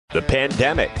the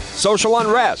pandemic, social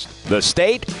unrest, the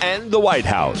state, and the White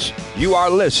House. You are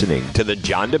listening to The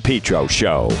John DePetro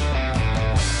Show.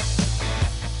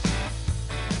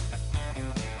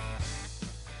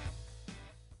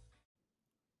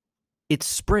 It's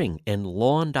spring, and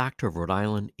Lawn Doctor of Rhode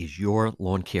Island is your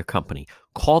lawn care company.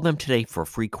 Call them today for a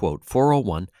free quote,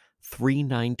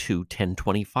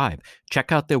 401-392-1025.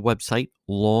 Check out their website,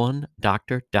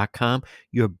 lawndoctor.com.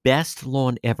 Your best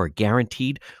lawn ever,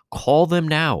 guaranteed. Call them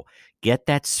now. Get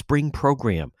that spring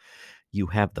program. You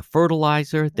have the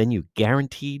fertilizer, then you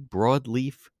guaranteed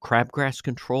broadleaf crabgrass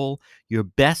control. Your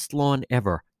best lawn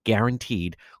ever,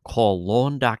 guaranteed. Call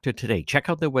Lawn Doctor today. Check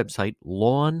out their website,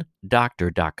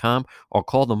 lawndoctor.com, or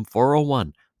call them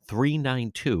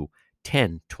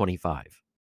 401-392-1025.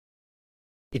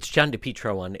 It's John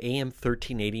DePetro on AM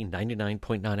 1380,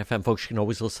 99.9 FM. Folks, you can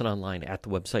always listen online at the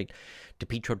website,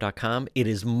 DePetro.com. It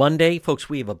is Monday. Folks,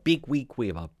 we have a big week. We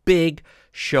have a big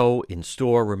show in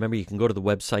store. Remember, you can go to the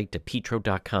website,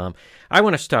 DePetro.com. I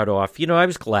want to start off, I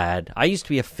was glad. I used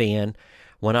to be a fan.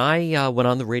 When I went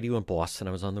on the radio in Boston,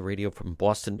 I was on the radio from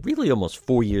Boston really almost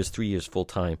 4 years, 3 years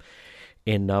full-time.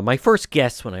 And my first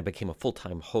guest when I became a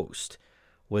full-time host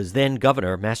was then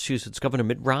Massachusetts Governor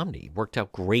Mitt Romney. Worked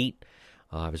out great.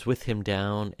 I was with him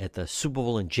down at the Super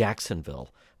Bowl in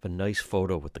Jacksonville. A nice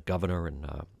photo with the governor, and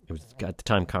it was at the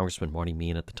time Congressman Marty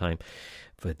Meehan at the time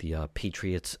for the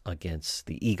Patriots against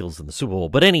the Eagles in the Super Bowl.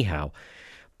 But anyhow,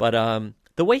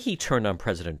 the way he turned on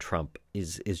President Trump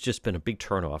is just been a big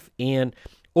turnoff. And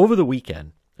over the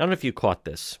weekend, I don't know if you caught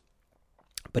this,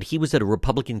 but he was at a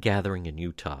Republican gathering in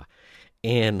Utah.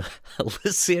 And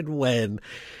listen, when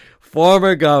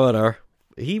former governor,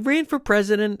 he ran for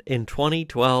president in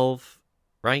 2012,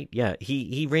 right? Yeah,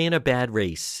 he ran a bad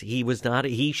race.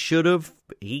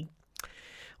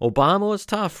 Obama was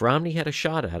tough. Romney had a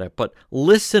shot at it. But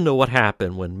listen to what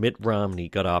happened when Mitt Romney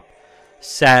got up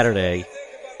Saturday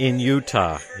in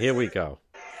Utah. Here we go.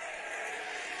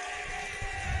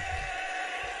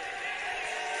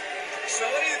 So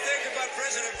what do you think about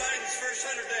President Biden's first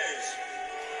 100 days?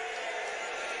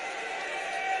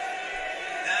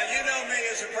 Now, you know me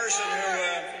as a person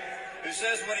who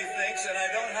says what he thinks, and I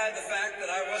don't hide the fact that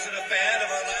I wasn't a fan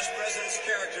of our last president's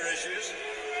character issues.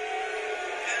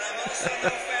 And I'm also no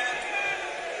fan.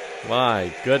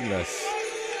 My goodness.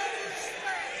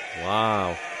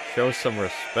 Wow. Show some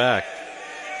respect.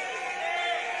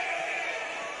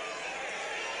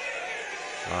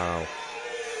 Wow.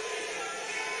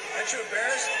 Aren't you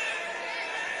embarrassed?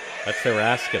 That's what they're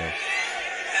asking him.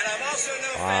 And I'm also no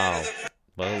fan of the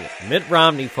Well, Mitt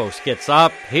Romney, folks, gets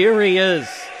up. Here he is,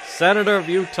 Senator of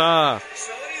Utah,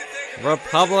 So what do you think about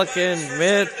Republican President Biden's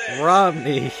Mitt first 100 days?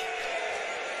 Romney.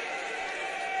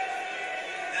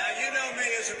 Now, you know me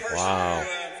as a person Wow.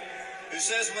 who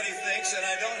says what he thinks, and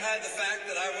I don't hide the fact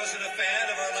that I wasn't a fan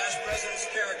of our last president's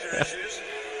character issues.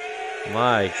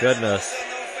 My And goodness. I'm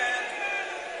also no fan.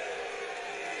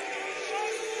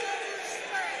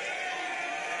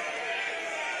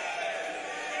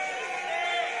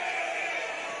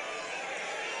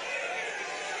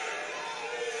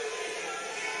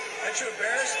 Aren't you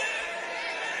embarrassed?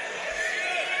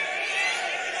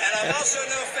 And I'm also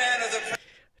no fan of the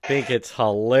I think it's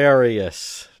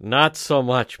hilarious. Not so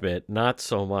much, Mitt. Not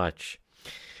so much.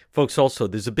 Folks, also,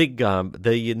 there's a big,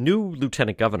 the new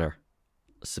Lieutenant Governor,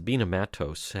 Sabina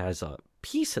Matos, has a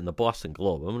piece in the Boston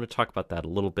Globe. I'm going to talk about that a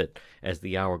little bit as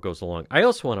the hour goes along. I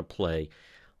also want to play,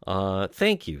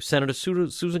 thank you. Senator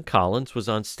Susan Collins was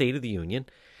on State of the Union.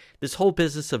 This whole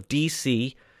business of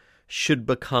D.C. should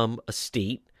become a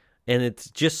state, and it's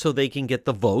just so they can get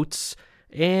the votes.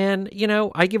 And,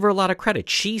 I give her a lot of credit.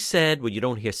 She said what you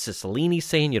don't hear Cicilline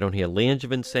saying, you don't hear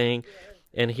Langevin saying.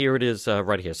 And here it is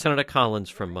right here. Senator Collins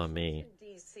from Maine.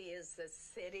 D.C. is a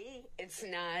city. It's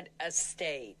not a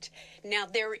state. Now,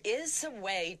 there is a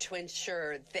way to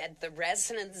ensure that the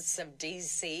residents of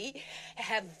D.C.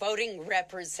 have voting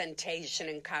representation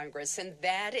in Congress, and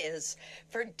that is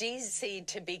for D.C.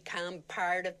 to become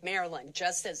part of Maryland,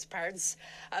 just as parts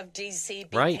of D.C.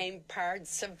 Right. became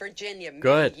parts of Virginia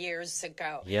Good. many years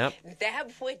ago. Yep. That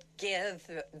would give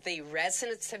the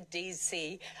residents of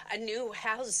D.C. a new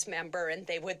House member, and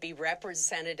they would be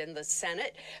represented in the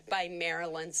Senate by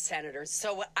Maryland senators.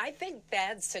 So I think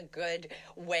that's a good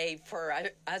way for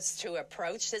us to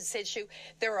approach this issue.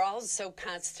 There are also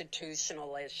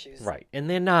constitutional issues. Right. And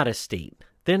they're not a state.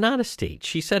 They're not a state.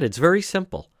 She said it's very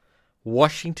simple.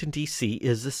 Washington, D.C.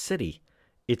 is a city.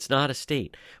 It's not a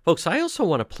state. Folks, I also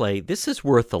want to play, this is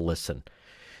worth a listen.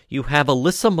 You have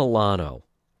Alyssa Milano,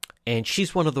 and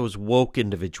she's one of those woke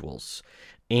individuals.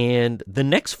 And the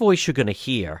next voice you're going to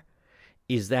hear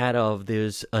is that of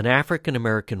there's an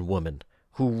African-American woman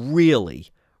who really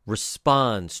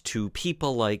responds to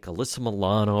people like Alyssa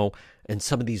Milano and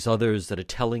some of these others that are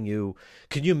telling you,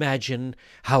 can you imagine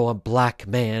how a black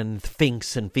man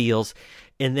thinks and feels?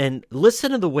 And then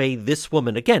listen to the way this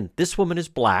woman, again, this woman is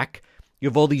black. You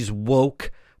have all these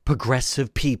woke,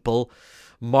 progressive people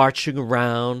marching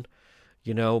around,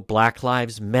 you know, Black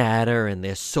Lives Matter, and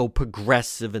they're so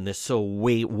progressive and they're so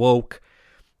woke.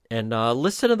 And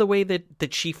listen to the way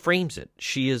that she frames it.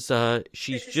 She's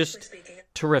just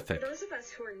terrific. For those of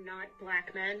us who are not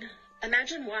black men,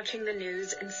 imagine watching the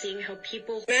news and seeing how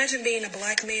people... Imagine being a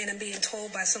black man and being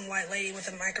told by some white lady with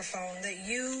a microphone that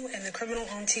you and the criminal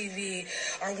on TV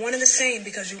are one and the same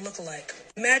because you look alike.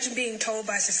 Imagine being told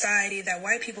by society that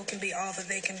white people can be all that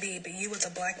they can be, but you as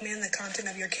a black man, the content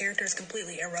of your character is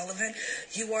completely irrelevant.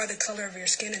 You are the color of your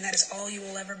skin, and that is all you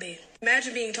will ever be.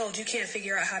 Imagine being told you can't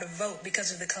figure out how to vote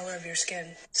because of the color of your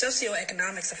skin.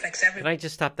 Socioeconomics affects everyone. Can I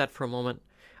just stop that for a moment?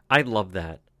 I love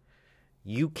that.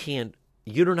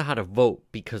 You don't know how to vote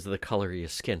because of the color of your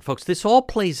skin. Folks, this all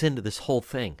plays into this whole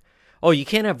thing. Oh, you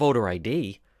can't have voter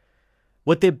ID.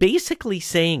 What they're basically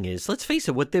saying is, let's face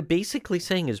it, what they're basically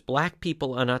saying is black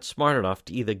people are not smart enough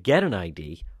to either get an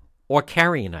ID or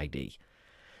carry an ID.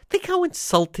 Think how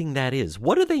insulting that is.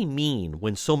 What do they mean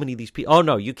when so many of these people, oh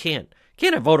no, you can't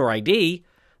have voter ID.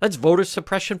 That's voter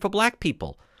suppression for black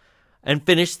people. And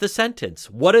finish the sentence.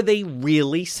 What are they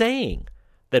really saying?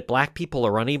 That black people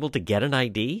are unable to get an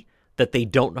ID? That they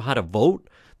don't know how to vote?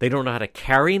 They don't know how to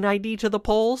carry an ID to the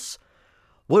polls?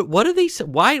 What do they say?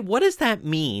 Why? What does that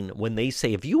mean when they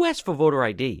say, if you ask for voter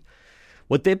ID,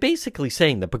 what they're basically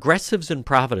saying, the progressives in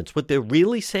Providence, what they're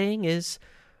really saying is,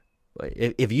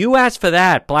 if you ask for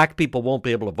that, black people won't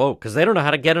be able to vote because they don't know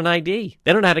how to get an ID.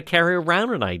 They don't know how to carry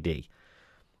around an ID.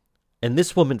 And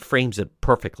this woman frames it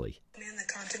perfectly.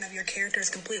 The content of your character is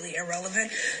completely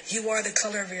irrelevant. You are the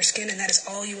color of your skin, and that is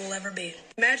all you will ever be.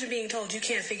 Imagine being told you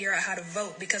can't figure out how to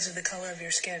vote because of the color of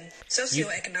your skin.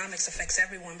 Socioeconomics affects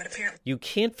everyone, but apparently... You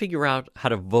can't figure out how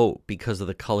to vote because of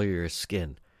the color of your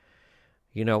skin.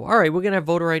 You know, all right, we're going to have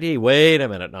voter ID. Wait a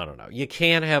minute. No. You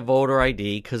can't have voter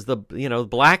ID because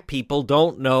black people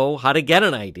don't know how to get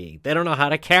an ID. They don't know how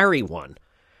to carry one.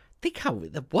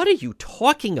 What are you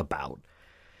talking about?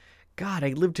 God, I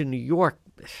lived in New York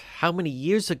how many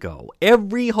years ago?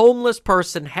 Every homeless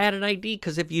person had an ID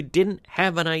because if you didn't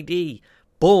have an ID,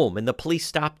 boom, and the police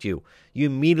stopped you, you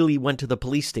immediately went to the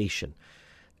police station.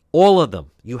 All of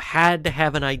them. You had to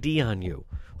have an ID on you.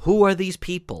 Who are these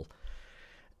people?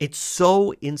 It's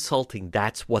so insulting.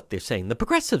 That's what they're saying. The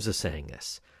progressives are saying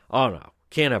this. Oh, no,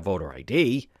 can't have voter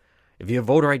ID. If you have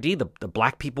voter ID, the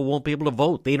black people won't be able to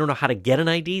vote. They don't know how to get an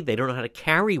ID. They don't know how to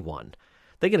carry one.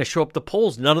 They're going to show up to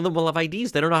polls. None of them will have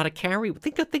IDs. They don't know how to carry.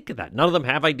 Think of that. None of them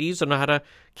have IDs. They don't know how to.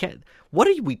 What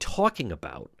are we talking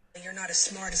about? You're not as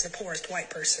smart as the poorest white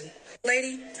person.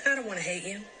 Lady, I don't want to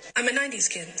hate you. I'm a 90s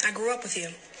kid. I grew up with you.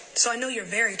 So I know you're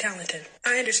very talented.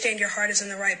 I understand your heart is in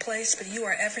the right place, but you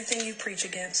are everything you preach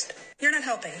against. You're not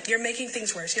helping. You're making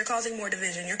things worse. You're causing more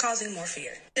division. You're causing more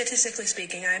fear. Statistically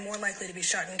speaking, I am more likely to be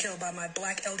shot and killed by my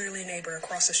black elderly neighbor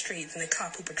across the street than the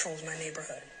cop who patrols my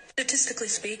neighborhood. Statistically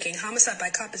speaking, homicide by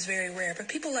cop is very rare, but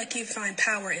people like you find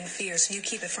power in fear, so you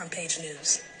keep it front page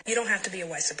news. You don't have to be a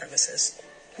white supremacist.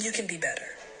 You can be better.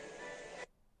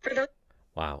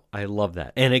 Wow, I love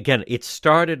that. And again, it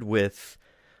started with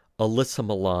Alyssa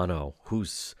Milano,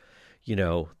 who's,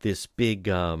 this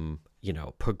big,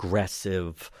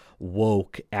 progressive,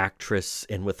 woke actress,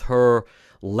 and with her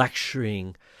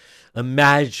lecturing,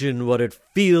 imagine what it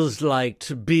feels like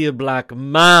to be a black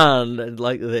man.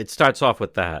 Like, it starts off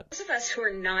with that. Those of us who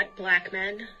are not black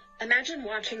men, imagine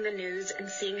watching the news and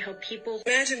seeing how people...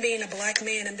 Imagine being a black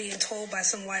man and being told by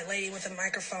some white lady with a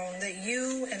microphone that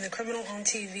you and the criminal on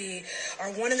TV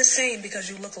are one and the same because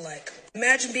you look alike.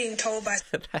 Imagine being told by...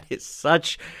 That is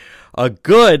such a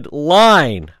good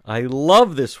line. I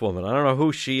love this woman. I don't know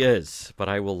who she is, but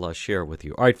I will share it with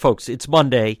you. All right, folks, it's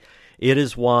Monday. It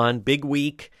is Juan. Big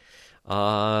week.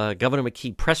 Governor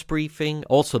McKee press briefing.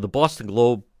 Also, the Boston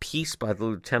Globe piece by the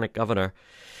Lieutenant Governor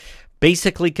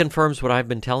basically confirms what I've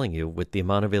been telling you with the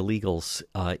amount of illegals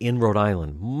in Rhode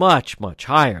Island. Much, much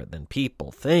higher than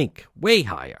people think. Way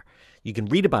higher. You can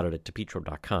read about it at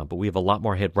DePietro.com, but we have a lot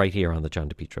more ahead right here on the John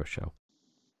DePietro Show.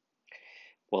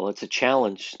 Well, it's a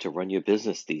challenge to run your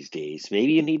business these days.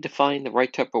 Maybe you need to find the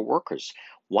right type of workers.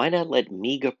 Why not let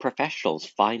MEGA Professionals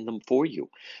find them for you?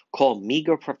 Call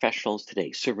MEGA Professionals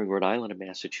today, serving Rhode Island and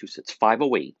Massachusetts,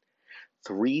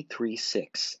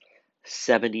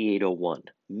 508-336-7801.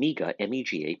 MEGA,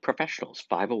 M-E-G-A, Professionals,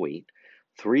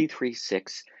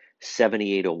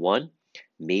 508-336-7801.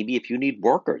 Maybe if you need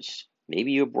workers,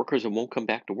 maybe you have workers that won't come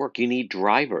back to work. You need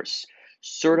drivers.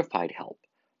 certified help,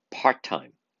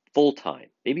 part-time, full-time,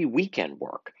 maybe weekend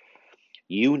work.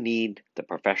 You need the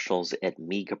professionals at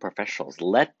MEGA Professionals.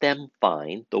 Let them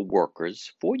find the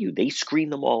workers for you. They screen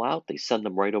them all out. They send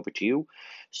them right over to you.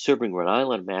 Serving Rhode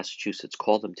Island, Massachusetts.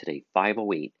 Call them today,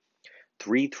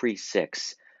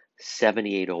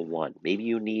 508-336-7801. Maybe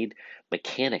you need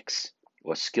mechanics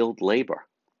or skilled labor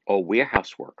or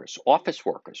warehouse workers, office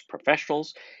workers,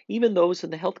 professionals, even those in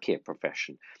the healthcare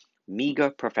profession.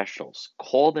 MEGA Professionals.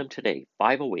 Call them today,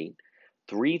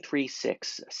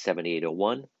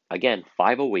 508-336-7801. Again,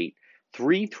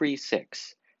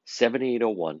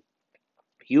 508-336-7801.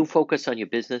 You focus on your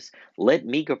business. Let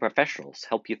MEGA Professionals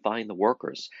help you find the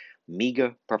workers.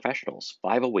 MEGA Professionals,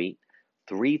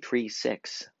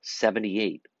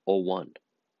 508-336-7801.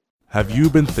 Have you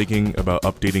been thinking about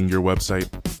updating your website?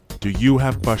 Do you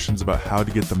have questions about how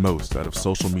to get the most out of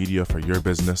social media for your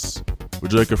business?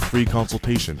 Would you like a free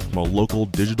consultation from a local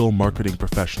digital marketing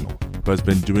professional who has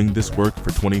been doing this work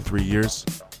for 23 years?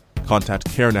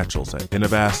 Contact Karen Etchels at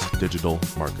Innovast Digital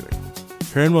Marketing.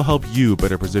 Karen will help you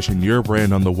better position your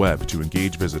brand on the web to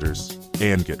engage visitors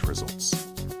and get results.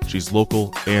 She's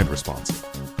local and responsive.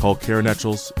 Call Karen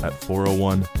Etchels at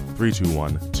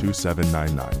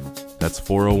 401-321-2799. That's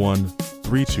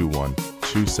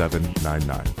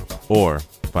 401-321-2799. Or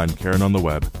find Karen on the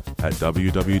web at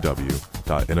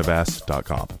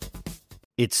www.innovast.com.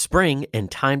 It's spring and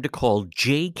time to call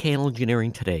JKL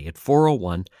Engineering today at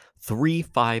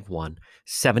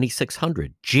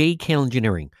 401-351-7600. JKL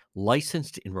Engineering,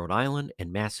 licensed in Rhode Island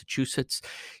and Massachusetts.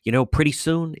 You know, pretty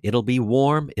soon it'll be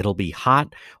warm, it'll be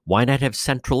hot. Why not have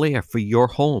central air for your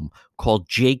home? Call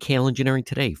JKL Engineering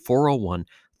today,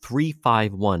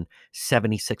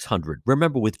 401-351-7600.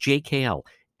 Remember, with JKL,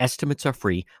 estimates are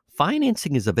free.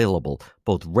 Financing is available,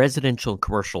 both residential and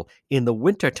commercial. In the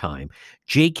wintertime,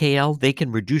 JKL, they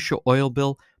can reduce your oil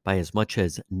bill by as much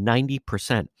as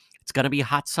 90%. It's going to be a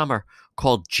hot summer.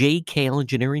 Call JKL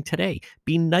Engineering today.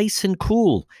 Be nice and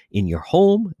cool in your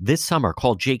home this summer.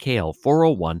 Call JKL,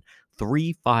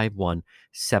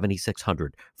 401-351-7600.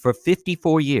 For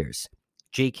 54 years,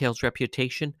 JKL's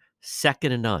reputation,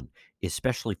 second to none,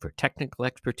 especially for technical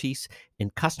expertise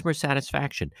and customer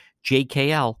satisfaction.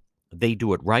 JKL, they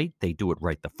do it right. They do it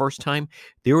right the first time.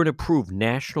 They're an approved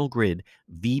National Grid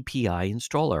VPI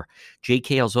installer.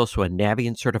 JKL is also a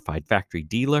Navient certified factory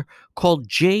dealer. Call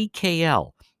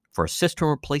JKL for a system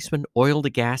replacement, oil to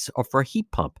gas, or for a heat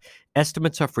pump.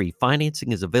 Estimates are free.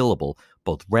 Financing is available,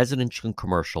 both residential and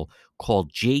commercial. Call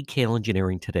JKL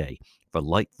Engineering today. For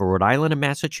Rhode Island and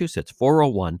Massachusetts,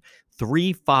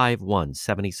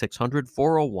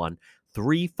 401-351-7600,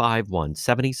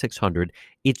 401-351-7600.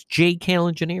 It's JKL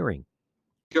Engineering.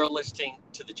 You're listening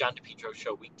to the John DePietro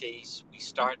Show weekdays. We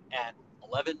start at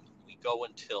 11. We go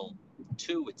until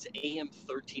 2. It's AM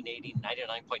 1380,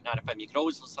 99.9 FM. You can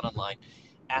always listen online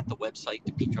at the website,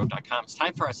 depetro.com. It's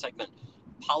time for our segment,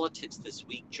 Politics This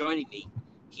Week. Joining me,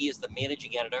 he is the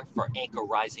managing editor for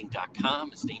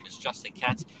anchorrising.com. His name is Justin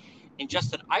Katz. And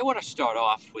Justin, I want to start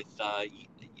off with,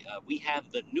 we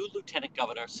have the new Lieutenant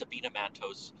Governor, Sabina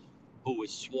Matos, who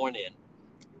was sworn in,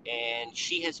 and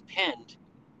she has penned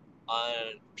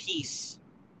a piece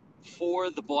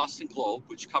for the Boston Globe,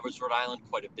 which covers Rhode Island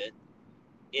quite a bit.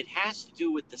 It has to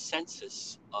do with the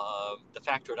census, the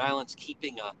fact Rhode Island's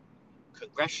keeping a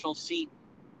congressional seat,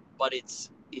 but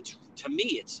it's to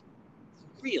me, it's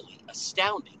really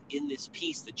astounding in this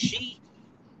piece that she,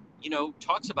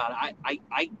 talks about.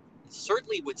 I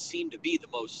certainly would seem to be the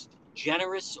most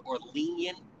generous or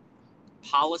lenient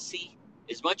policy,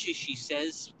 as much as she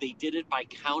says they did it by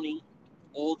counting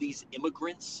all these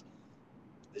immigrants.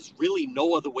 There's really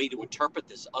no other way to interpret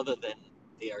this other than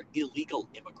they are illegal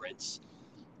immigrants.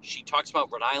 She talks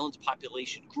about Rhode Island's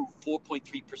population grew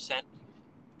 4.3%, and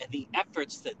the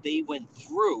efforts that they went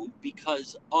through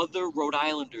because other Rhode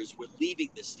Islanders were leaving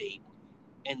the state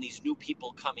and these new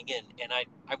people coming in. And I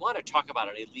want to talk about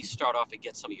it, at least start off and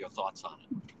get some of your thoughts on it.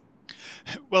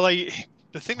 Well,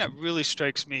 the thing that really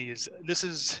strikes me is this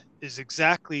is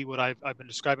exactly what I've been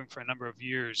describing for a number of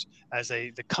years as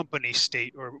the company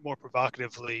state, or more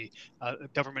provocatively, a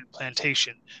government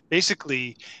plantation.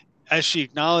 Basically, as she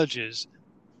acknowledges,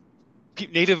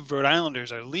 native Rhode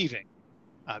Islanders are leaving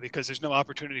because there's no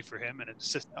opportunity for them, and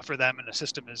the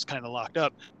system is kind of locked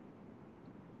up.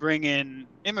 Bring in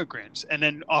immigrants and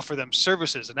then offer them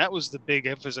services, and that was the big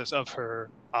emphasis of her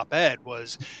op-ed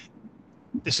was,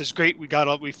 this is great.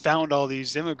 We found all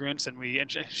these immigrants, and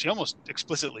she almost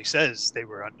explicitly says they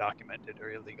were undocumented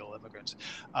or illegal immigrants.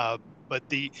 But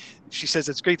she says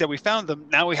it's great that we found them.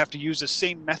 Now we have to use the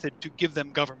same method to give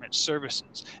them government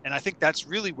services. And I think that's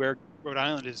really where Rhode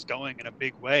Island is going in a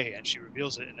big way, and she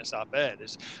reveals it in this op-ed,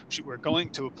 we're going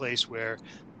to a place where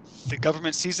the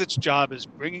government sees its job as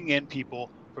bringing in people,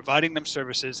 providing them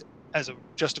services as a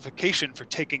justification for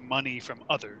taking money from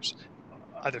others,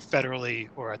 either federally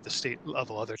or at the state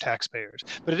level, other taxpayers.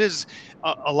 But it is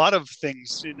a lot of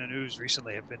things in the news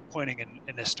recently have been pointing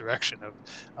in this direction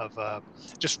of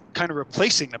just kind of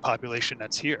replacing the population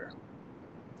that's here.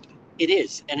 It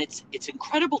is, and it's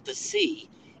incredible to see,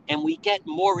 and we get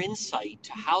more insight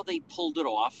to how they pulled it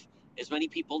off. As many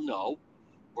people know,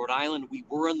 Rhode Island, we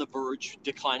were on the verge of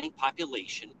declining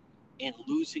population and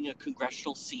losing a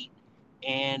congressional seat.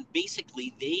 And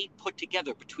basically, they put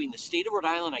together, between the state of Rhode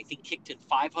Island, I think kicked in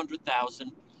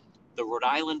 $500,000. The Rhode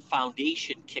Island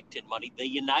Foundation kicked in money. The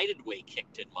United Way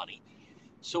kicked in money.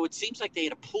 So it seems like they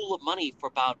had a pool of money for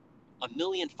about $1.5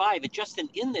 million. And Justin,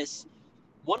 in this,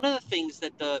 one of the things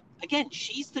that again,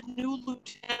 she's the new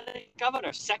lieutenant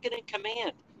governor, second in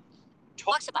command,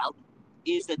 talks about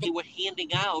is that they were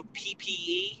handing out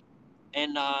PPE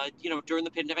and, during the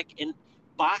pandemic, and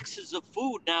boxes of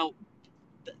food. Now,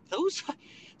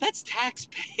 that's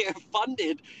taxpayer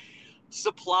funded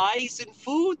supplies and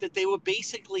food that they were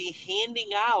basically handing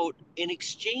out in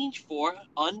exchange for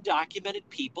undocumented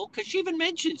people. Because she even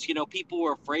mentions, people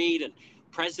were afraid, and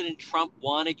President Trump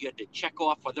wanted you to check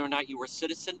off whether or not you were a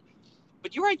citizen.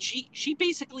 But you're right. She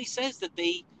basically says that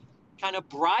they kind of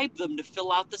bribed them to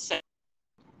fill out the census.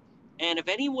 And if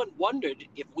anyone wondered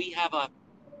if we have a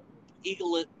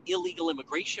illegal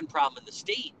immigration problem in the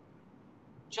state,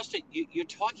 Justin, you're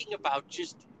talking about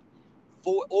just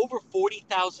over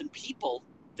 40,000 people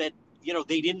that,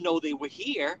 they didn't know they were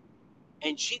here.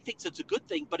 And she thinks it's a good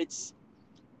thing, but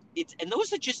and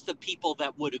those are just the people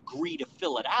that would agree to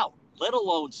fill it out, let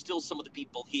alone still some of the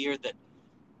people here that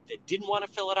didn't want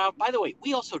to fill it out. By the way,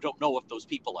 we also don't know if those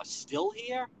people are still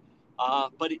here,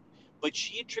 but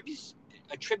she attributes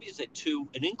it to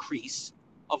an increase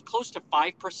of close to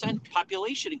 5%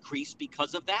 population increase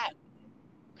because of that.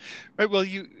 Right. Well,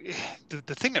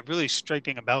 the thing that really is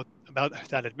striking about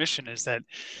that admission is that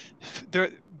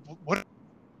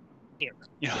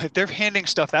if they're handing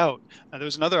stuff out. There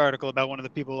was another article about one of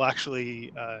the people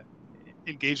actually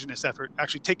engaged in this effort,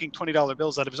 actually taking $20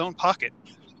 bills out of his own pocket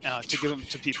to give them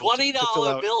to people.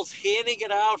 $20 bills, handing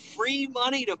it out, free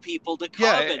money to people to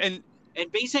come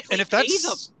and basically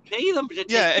pay them to take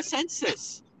the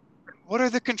census. What are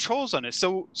the controls on it?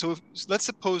 So let's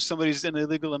suppose somebody's an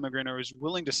illegal immigrant or is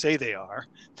willing to say they are.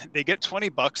 They get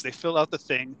 $20, they fill out the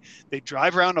thing, they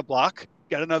drive around a block,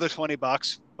 get another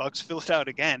 $20, fill it out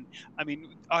again. I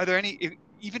mean, are there any,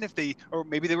 even if or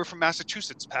maybe they were from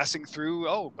Massachusetts passing through,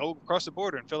 go across the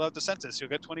border and fill out the census, you'll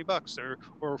get $20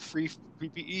 or free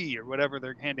PPE or whatever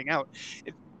they're handing out.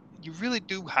 You really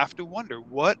do have to wonder,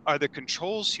 what are the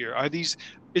controls here?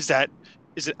 Is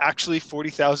it actually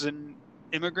 40,000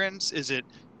 immigrants? Is it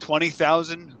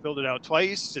 20,000 who filled it out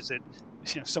twice? Is it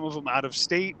some of them out of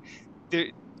state?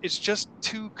 It's just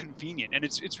too convenient, and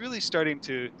it's really starting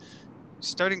to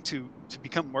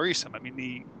become worrisome. I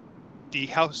mean,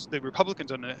 the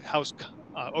Republicans on the House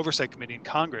Oversight Committee in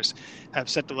Congress have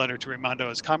sent a letter to Raimondo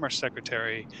as Commerce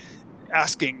Secretary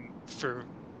asking for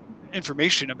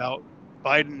information about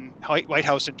Biden White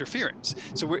House interference.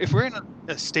 So if we're in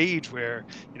a stage where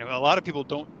a lot of people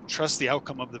don't trust the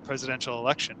outcome of the presidential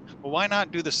election, well, why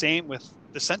not do the same with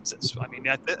the census? I mean,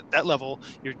 at that level,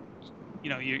 you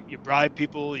bribe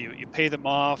people, you pay them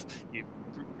off, you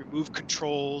remove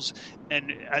controls,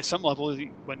 and at some level,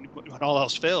 when all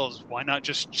else fails, why not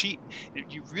just cheat?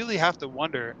 You really have to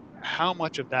wonder how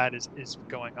much of that is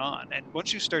going on. And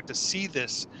once you start to see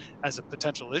this as a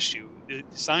potential issue, the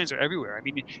signs are everywhere. I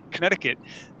mean, in Connecticut,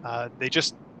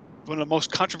 one of the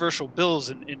most controversial bills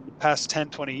in the past 10,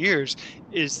 20 years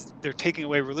is they're taking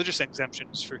away religious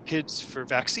exemptions for kids for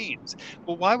vaccines.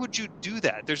 Well, why would you do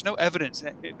that? There's no evidence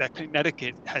that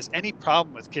Connecticut has any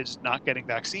problem with kids not getting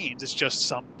vaccines. It's just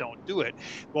some don't do it.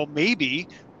 Well, maybe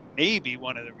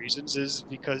one of the reasons is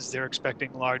because they're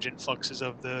expecting large influxes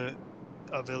of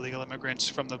illegal immigrants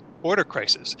from the border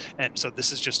crisis. And so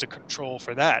this is just a control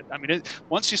for that. I mean,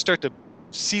 once you start to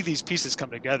see these pieces come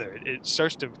together, it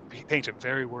starts to paint a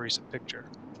very worrisome picture.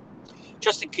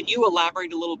 Justin, can you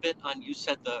elaborate a little bit on, you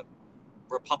said the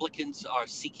Republicans are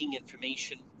seeking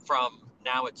information from,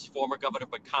 now it's former Governor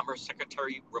but Commerce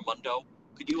Secretary Raimondo.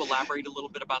 Could you elaborate a little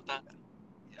bit about that?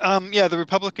 The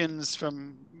Republicans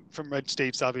from red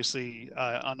states, obviously,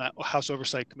 on the House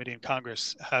Oversight Committee in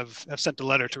Congress have sent a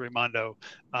letter to Raimondo.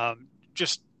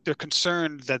 They're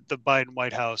concerned that the Biden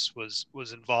White House was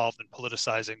involved in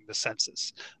politicizing the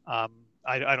census. I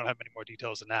don't have many more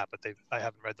details than that, but I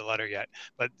haven't read the letter yet.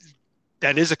 But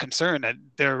that is a concern that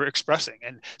they're expressing.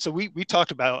 And so we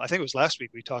talked about, I think it was last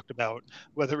week, we talked about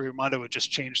whether Raimondo would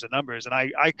just change the numbers. And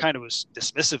I kind of was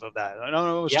dismissive of that. I don't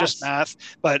know, it was just math,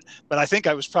 but I think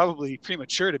I was probably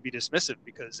premature to be dismissive,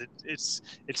 because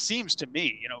it seems to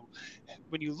me, you know,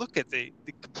 when you look at the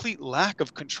complete lack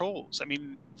of controls. I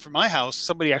mean, for my house,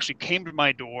 somebody actually came to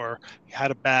my door,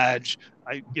 had a badge.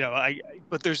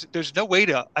 But there's no way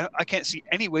to, I can't see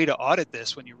any way to audit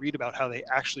this when you read about how they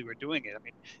actually were doing it. I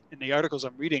mean, in the articles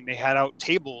I'm reading, they had out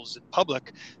tables in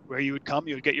public where you would come,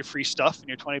 you would get your free stuff and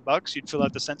your $20, you'd fill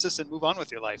out the census and move on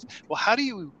with your life. Well, how do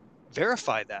you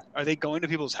verify that? Are they going to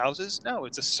people's houses? No,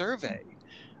 it's a survey.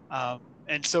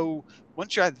 And so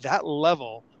once you're at that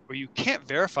level where you can't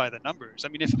verify the numbers, I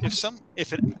mean,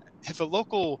 if a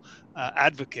local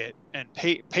advocate and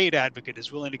paid advocate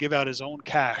is willing to give out his own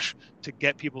cash to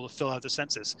get people to fill out the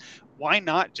census, why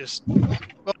not just a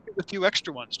few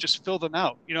extra ones, just fill them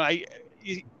out? You know, I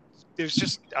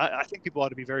think people ought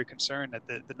to be very concerned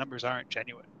that the numbers aren't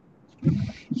genuine.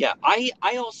 Yeah, I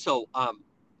also,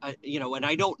 and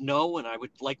I don't know, and I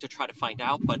would like to try to find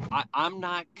out, but I'm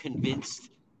not convinced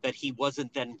that he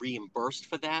wasn't then reimbursed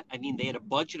for that. I mean, they had a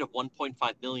budget of $1.5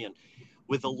 million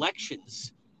with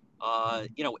elections.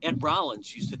 Ed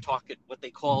Rollins used to talk at what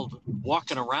they called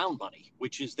walking around money,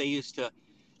 which is they used to,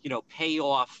 pay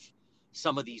off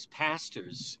some of these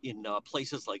pastors in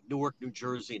places like Newark, New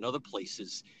Jersey, and other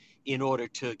places in order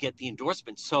to get the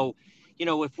endorsement. So,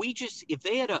 if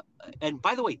they had and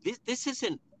by the way, this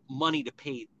isn't money to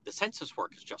pay the census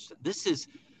workers, Justin. This is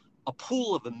a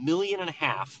pool of $1.5 million.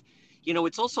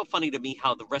 It's also funny to me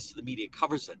how the rest of the media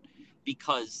covers it,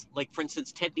 because, like, for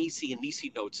instance, Ted Nesi in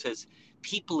Nesi Notes says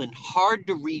people in hard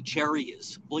to reach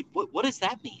areas. Like, what does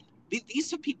that mean?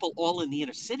 These are people all in the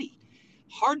inner city.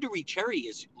 Hard to reach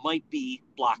areas might be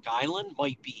Block Island,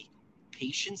 might be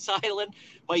Patience Island,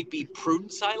 might be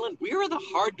Prudence Island. Where are the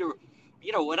hard to,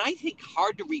 when I think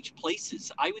hard to reach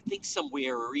places, I would think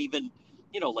somewhere, or even,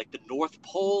 like the North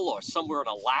Pole, or somewhere in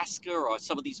Alaska, or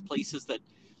some of these places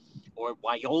or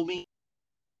Wyoming.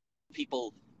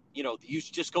 People, used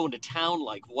to just go into town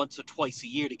like once or twice a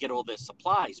year to get all their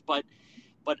supplies. But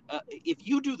if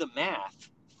you do the math,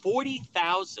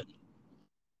 40,000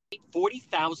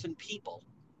 people,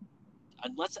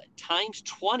 unless times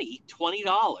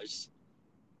 $20,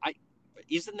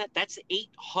 that's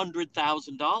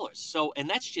 $800,000. So, and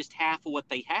that's just half of what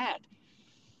they had.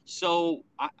 So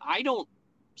I don't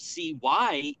see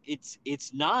why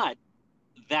it's not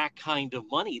that kind of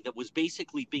money that was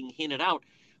basically being handed out.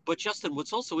 But Justin,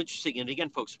 what's also interesting, and again,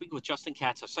 folks, speaking with Justin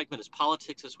Katz, our segment is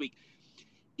Politics This Week,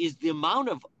 is the amount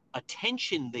of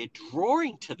attention they're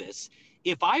drawing to this.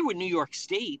 If I were New York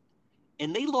State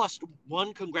and they lost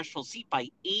one congressional seat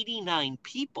by 89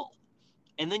 people,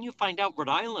 and then you find out Rhode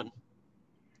Island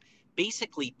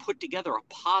basically put together a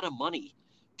pot of money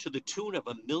to the tune of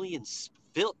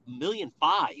 $1.5 million,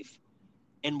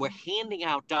 and we're handing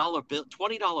out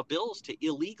 $20 bills to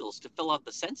illegals to fill out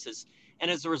the census. And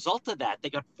as a result of that,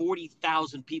 they got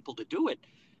 40,000 people to do it.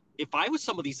 If I was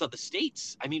some of these other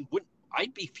states, I mean,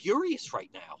 I'd be furious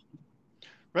right now.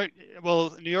 Right.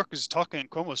 Well, New York is talking,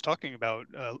 Cuomo is talking about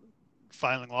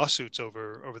filing lawsuits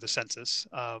over the census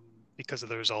because of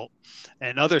the result.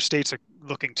 And other states are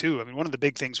looking too. I mean, one of the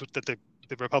big things that the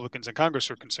Republicans in Congress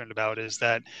are concerned about is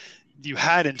that you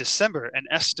had in December an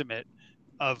estimate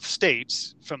of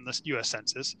states from the U.S.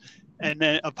 Census, and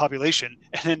then of population,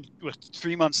 and then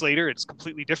 3 months later, it's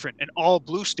completely different. And all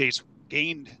blue states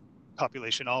gained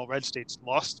population, all red states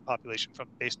lost population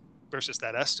versus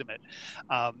that estimate.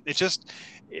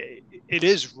 It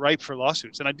is ripe for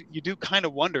lawsuits, and you do kind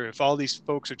of wonder if all these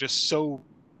folks are just so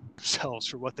themselves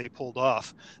for what they pulled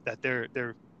off that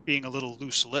they're being a little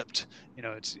loose-lipped.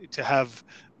 It's to have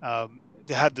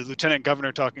the lieutenant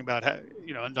governor talking about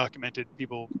undocumented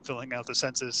people filling out the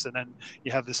census, and then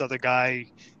you have this other guy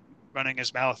running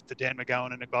his mouth to Dan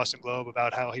McGowan in the Boston Globe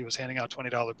about how he was handing out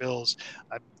 $20 bills.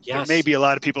 Yes. There may be a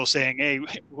lot of people saying, "Hey,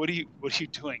 what are you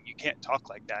doing? You can't talk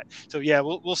like that." So yeah,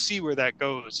 we'll see where that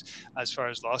goes as far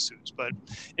as lawsuits. But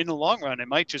in the long run, it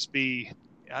might just be,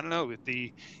 I don't know, if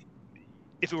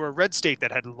it were a red state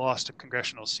that had lost a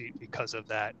congressional seat because of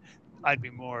that, I'd be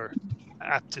more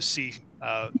apt to see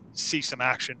some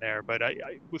action there. But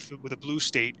with a blue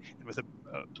state and with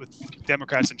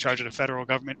Democrats in charge of the federal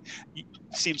government, it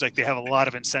seems like they have a lot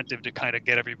of incentive to kind of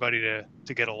get everybody to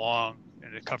get along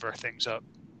and to cover things up.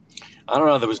 I don't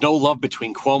know. There was no love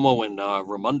between Cuomo and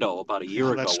Raimondo about a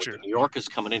year ago That's with true. the New Yorkers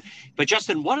coming in. But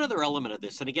Justin, one other element of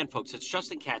this, and again, folks, it's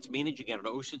Justin Katz, managing editor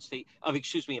of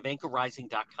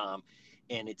AnchorRising.com,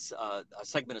 and it's a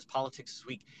segment is Politics This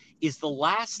Week, is the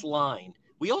last line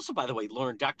We also, by the way,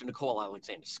 learned Dr. Nicole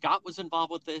Alexander Scott was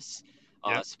involved with this.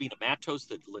 Sabina Matos,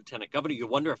 the lieutenant governor. You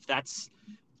wonder if that's,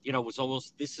 was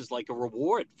almost, this is like a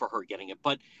reward for her getting it.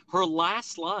 But her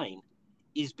last line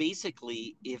is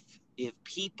basically, if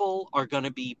people are going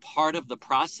to be part of the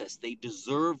process, they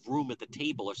deserve room at the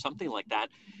table or something like that.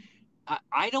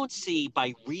 I don't see,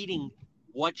 by reading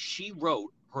what she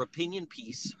wrote, her opinion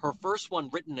piece, her first one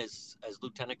written as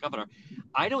lieutenant governor,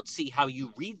 I don't see how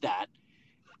you read that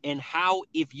and how,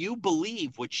 if you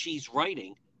believe what she's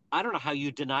writing, I don't know how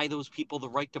you deny those people the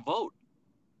right to vote.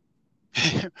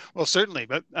 Well, certainly,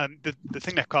 but the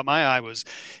thing that caught my eye was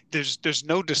there's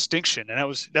no distinction, and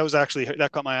that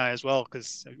caught my eye as well,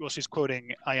 because she's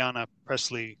quoting Ayanna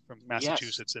Pressley from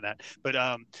Massachusetts in that, but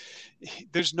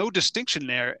there's no distinction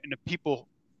there in the people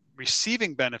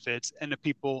receiving benefits and the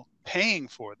people paying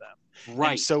for them.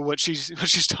 Right. And so what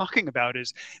she's talking about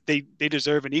is they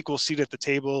deserve an equal seat at the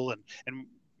table, and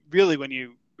really when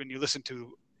you listen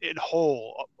to in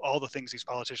whole all the things these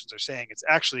politicians are saying, it's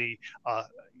actually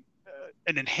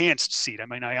an enhanced seat. I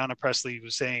mean, Ayanna Pressley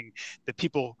was saying that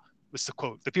people, what's the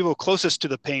quote? The people closest to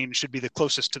the pain should be the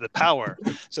closest to the power.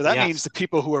 So that means the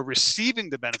people who are receiving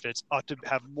the benefits ought to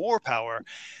have more power.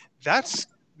 That's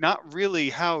not really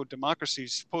how democracy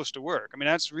is supposed to work. I mean,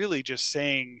 that's really just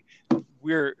saying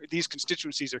these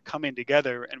constituencies are coming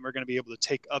together, and we're going to be able to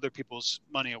take other people's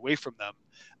money away from them,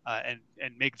 and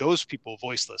make those people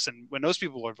voiceless. And when those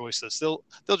people are voiceless, they'll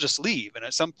just leave. And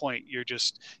at some point, you're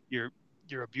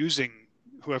abusing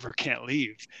whoever can't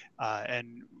leave,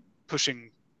 and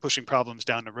pushing problems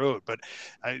down the road. But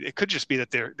it could just be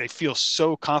that they feel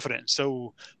so confident and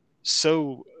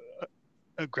so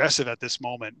aggressive at this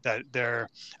moment that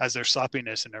as their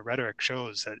sloppiness and their rhetoric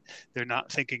shows, that they're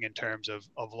not thinking in terms of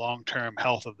long-term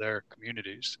health of their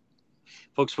communities.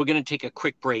 Folks, we're going to take a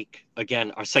quick break.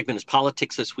 Again, our segment is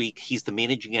Politics This Week. He's the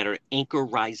managing editor at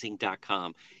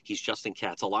AnchorRising.com. He's Justin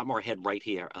Katz. A lot more ahead right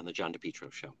here on the John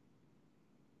DePetro Show.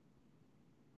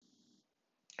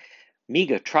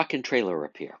 MEGA Truck and Trailer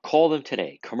Repair. Call them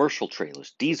today. Commercial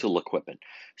trailers, diesel equipment,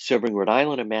 serving Rhode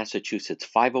Island and Massachusetts.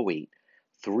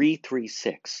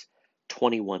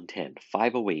 508-336-2110.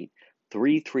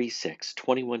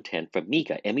 508-336-2110 for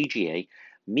MEGA, M-E-G-A,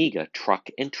 MEGA Truck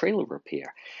and Trailer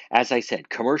Repair. As I said,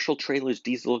 commercial trailers,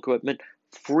 diesel equipment,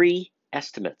 free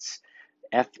estimates,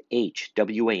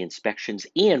 FHWA inspections,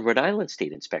 and Rhode Island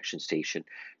State Inspection Station,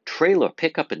 trailer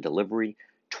pickup and delivery,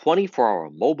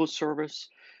 24-hour mobile service,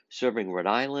 serving Rhode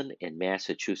Island and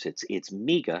Massachusetts. It's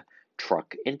MEGA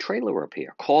Truck and Trailer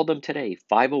Repair. Call them today,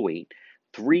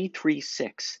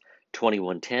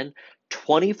 508-336-2110,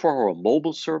 24-hour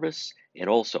mobile service, and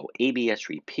also ABS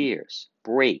repairs,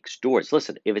 brakes, doors.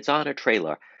 Listen, if it's on a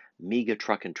trailer, MEGA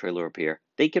Truck and Trailer Repair,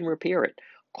 they can repair it.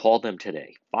 Call them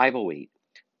today,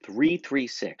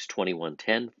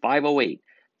 508-336-2110,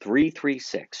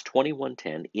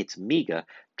 508-336-2110. It's MEGA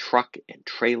Truck and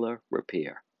Trailer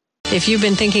Repair. If you've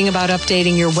been thinking about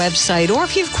updating your website, or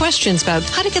if you have questions about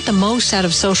how to get the most out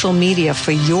of social media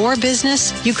for your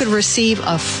business, you could receive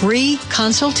a free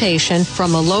consultation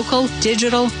from a local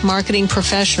digital marketing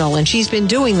professional, and she's been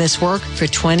doing this work for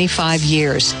 25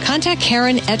 years. Contact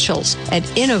Karen Etchels at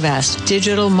Innovast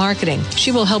Digital Marketing.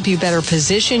 She will help you better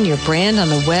position your brand on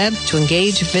the web to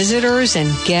engage visitors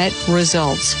and get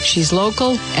results. She's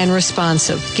local and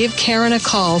responsive. Give Karen a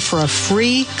call for a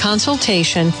free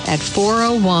consultation at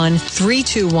 401-321-2799.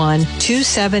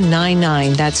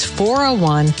 That's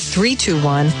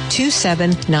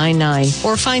 401-321-2799.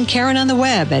 Or find Karen on the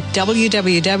web at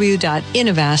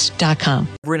www.innovast.com.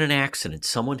 We're in an accident.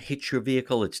 Someone hits your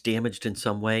vehicle. It's damaged in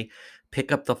some way.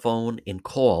 Pick up the phone and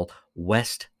call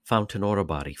West Fountain Auto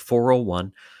Body,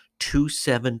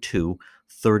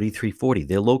 401-272-3340.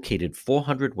 They're located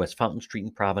 400 West Fountain Street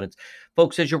in Providence.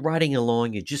 Folks, as you're riding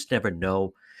along, you just never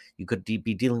know. You could be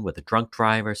dealing with a drunk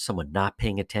driver, someone not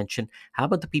paying attention. How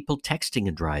about the people texting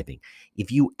and driving?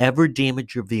 If you ever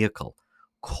damage your vehicle,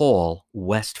 call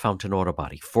West Fountain Auto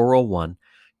Body,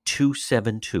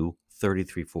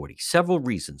 401-272-3340. Several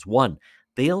reasons. One,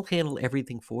 they'll handle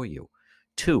everything for you.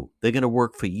 Two, they're going to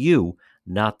work for you,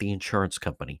 not the insurance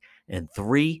company. And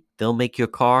three, they'll make your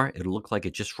car, it'll look like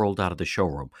it just rolled out of the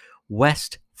showroom.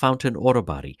 West Fountain Auto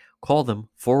Body. Call them,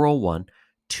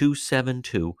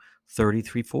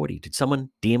 401-272-3340. Did someone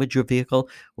damage your vehicle?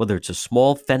 Whether it's a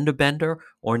small fender bender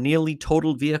or nearly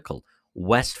totaled vehicle,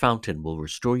 West Fountain will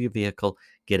restore your vehicle,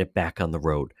 get it back on the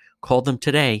road. Call them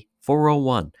today,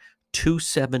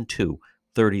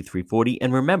 401-272-3340.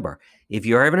 And remember, if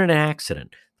you're ever in an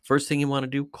accident, first thing you want to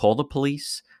do, call the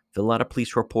police, fill out a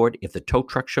police report. If the tow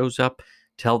truck shows up,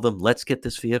 tell them, let's get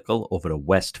this vehicle over to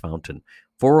West Fountain,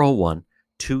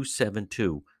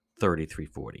 401-272-3340.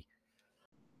 3340.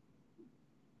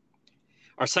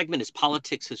 Our segment is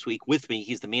Politics This Week. With me,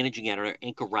 he's the managing editor,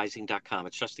 anchorrising.com.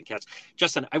 It's Justin Katz.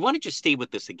 Justin, I want to just stay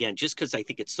with this again, just because I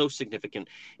think it's so significant.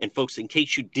 And folks, in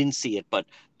case you didn't see it, but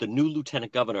the new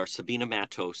Lieutenant Governor, Sabina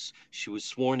Matos, she was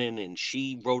sworn in and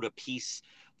she wrote a piece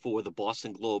for the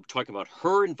Boston Globe talking about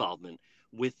her involvement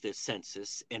with this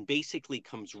census and basically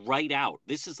comes right out.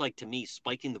 This is like, to me,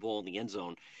 spiking the ball in the end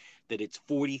zone, that it's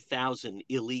 40,000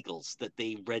 illegals that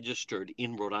they registered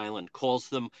in Rhode Island, calls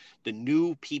them the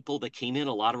new people that came in.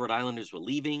 A lot of Rhode Islanders were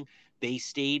leaving. They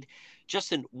stayed.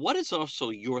 Justin, what is also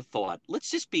your thought? Let's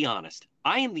just be honest.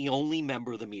 I am the only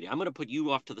member of the media. I'm going to put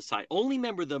you off to the side. Only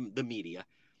member of the media.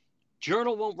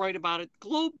 Journal won't write about it.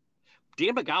 Globe,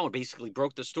 Dan McGowan basically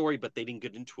broke the story, but they didn't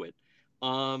get into it.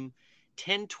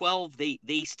 10, 12,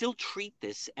 they still treat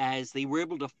this as they were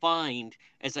able to find,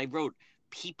 as I wrote,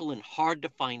 people in hard to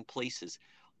find places.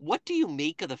 What do you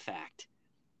make of the fact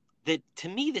that, to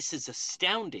me, this is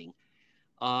astounding?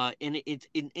 And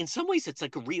in some ways, it's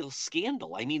like a real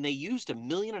scandal. I mean, they used $1.5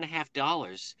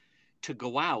 million to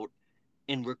go out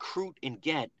and recruit and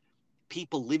get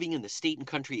people living in the state and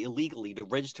country illegally to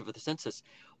register for the census.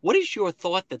 What is your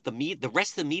thought that the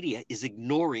rest of the media is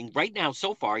ignoring right now,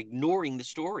 so far, ignoring the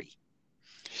story?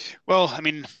 Well, I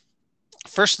mean,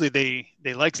 firstly,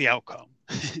 they like the outcome.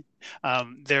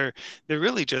 They're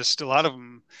really just, a lot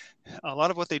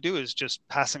of what they do is just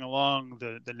passing along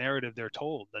the narrative they're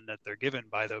told and that they're given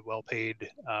by the well-paid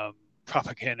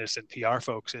propagandists and PR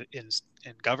folks in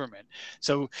government.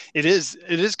 So it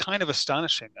is kind of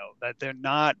astonishing, though, that they're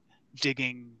not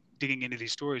digging into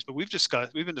these stories. But we've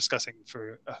been discussing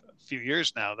for a few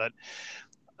years now that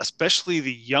especially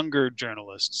the younger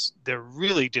journalists, they're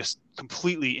really just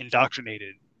completely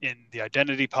indoctrinated in the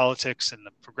identity politics and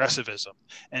the progressivism,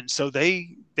 and so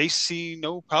they see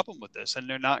no problem with this, and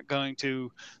they're not going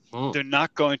to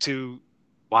do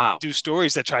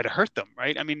stories that try to hurt them,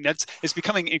 right? I mean, it's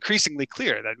becoming increasingly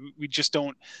clear that we just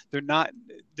don't. They're not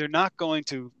going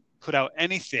to put out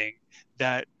anything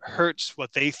that hurts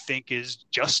what they think is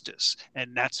justice,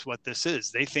 and that's what this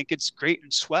is. They think it's great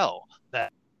and swell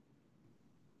that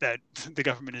the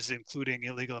government is including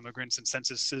illegal immigrants in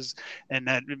censuses, and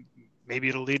that maybe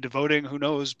it'll lead to voting, who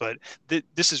knows, but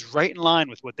this is right in line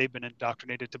with what they've been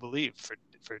indoctrinated to believe for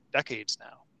decades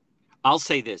now. I'll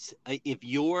say this. If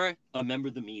you're a member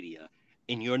of the media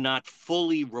and you're not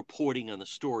fully reporting on the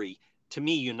story, to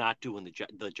me, you're not doing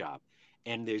the job.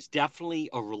 And there's definitely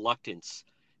a reluctance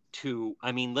to,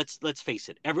 I mean, let's face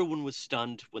it. Everyone was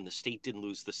stunned when the state didn't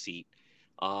lose the seat.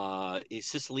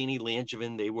 Cicilline,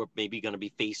 Langevin, they were maybe going to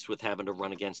be faced with having to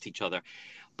run against each other.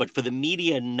 But for the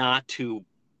media not to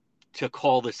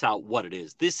call this out what it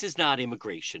is. This is not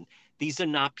immigration. These are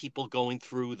not people going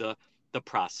through the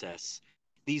process.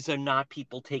 These are not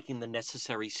people taking the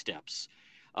necessary steps.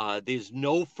 There's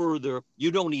no further, you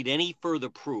don't need any further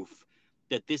proof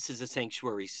that this is a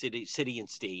sanctuary city and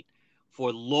state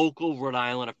for local Rhode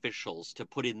Island officials to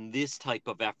put in this type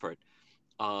of effort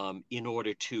in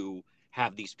order to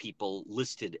have these people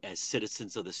listed as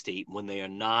citizens of the state when they are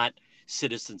not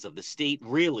citizens of the state,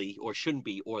 really, or shouldn't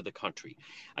be, or the country.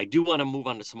 I do want to move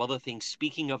on to some other things.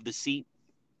 Speaking of the seat,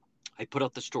 I put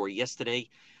out the story yesterday.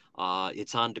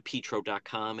 It's on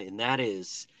DePietro.com, and that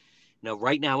is, now,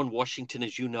 right now in Washington,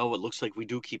 as you know, it looks like we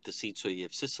do keep the seat. So you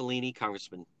have Cicilline,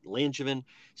 Congressman Langevin,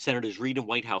 Senators Reid and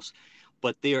Whitehouse.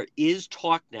 But there is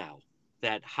talk now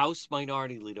that House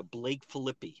Minority Leader Blake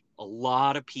Filippi, a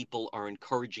lot of people are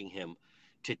encouraging him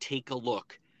to take a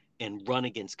look and run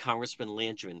against Congressman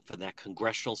Langevin for that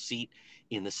congressional seat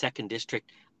in the 2nd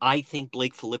District. I think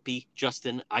Blake Filippi,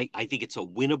 Justin, I think it's a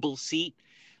winnable seat.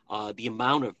 The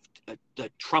amount of the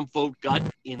Trump vote got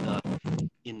in the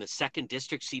 2nd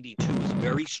District, CD2, is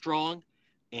very strong.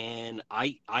 And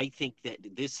I think that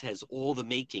this has all the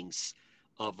makings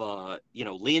of,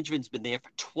 Langevin's been there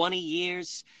for 20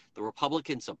 years. The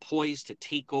Republicans are poised to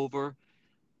take over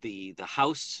the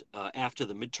House after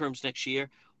the midterms next year.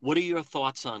 What are your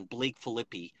thoughts on Blake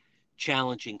Filippi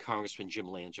challenging Congressman Jim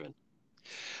Langevin?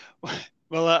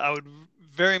 Well, I would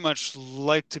very much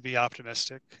like to be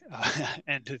optimistic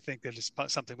and to think that it's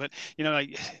something. But,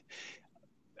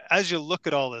 as you look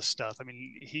at all this stuff, I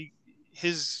mean,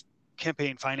 his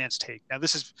campaign finance take. Now,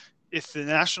 this is, if the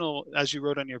national, as you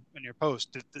wrote on your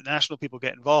post, if the national people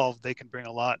get involved, they can bring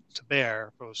a lot to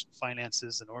bear, both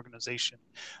finances and organization.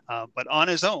 But on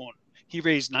his own, he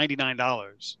raised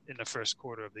 $99 in the first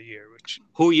quarter of the year. Which,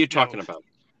 who are you talking about?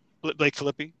 Blake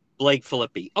Filippi. Blake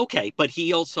Filippi. Okay, but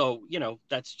he also,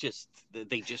 that's just,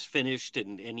 they just finished,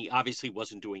 and he obviously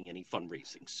wasn't doing any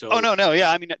fundraising. So. Oh no,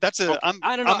 yeah. I mean, that's a. I'm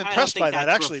impressed by that,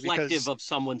 actually, reflective because of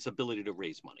someone's ability to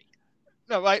raise money.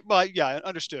 No, right. Well, yeah, I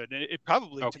understood. And it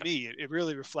probably, to me, it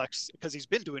really reflects, because he's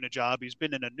been doing a job, he's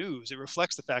been in the news. It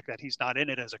reflects the fact that he's not in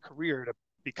it as a career to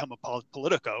become a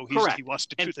politico. He wants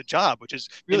to do the job, which is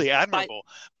really admirable.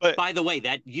 But by the way,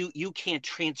 that you can't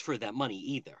transfer that money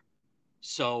either.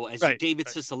 So as David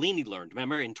Cicilline learned,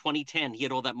 remember in 2010, he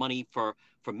had all that money for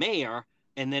mayor,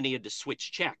 and then he had to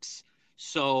switch checks.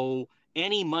 So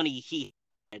any money he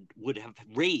would have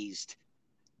raised,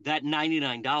 that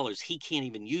 $99, he can't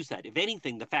even use that. If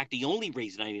anything, the fact he only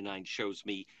raised $99 shows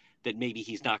me that maybe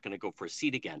he's not going to go for a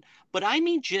seat again. But I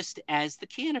mean, just as the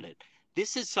candidate,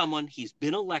 this is someone, he's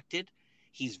been elected.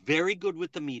 He's very good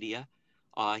with the media.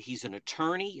 He's an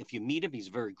attorney. If you meet him, he's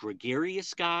a very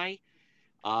gregarious guy.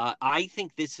 I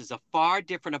think this is a far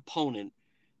different opponent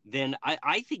than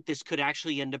I think this could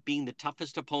actually end up being the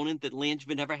toughest opponent that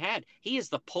Langevin ever had. He is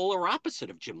the polar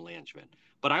opposite of Jim Langevin.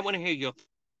 But I want to hear your.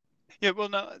 Yeah, well,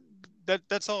 no,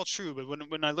 that's all true. But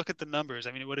when I look at the numbers,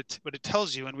 I mean, what it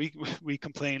tells you, and we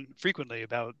complain frequently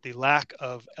about the lack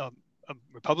of a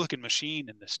Republican machine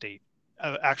in the state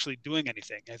actually doing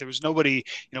anything. There was nobody,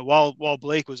 while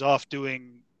Blake was off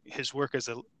doing his work as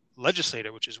a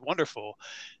legislator, which is wonderful,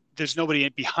 there's nobody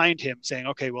behind him saying,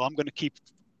 okay, well, I'm going to keep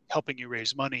helping you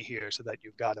raise money here so that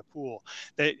you've got a pool.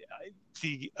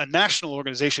 A national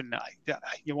organization,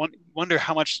 you wonder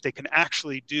how much they can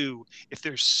actually do if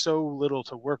there's so little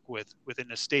to work with within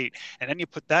the state. And then you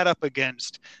put that up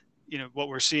against, what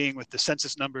we're seeing with the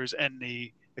census numbers and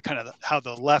the kind of how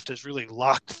the left has really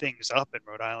locked things up in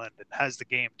Rhode Island and has the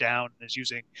game down and is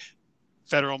using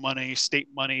federal money, state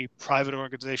money, private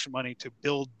organization money to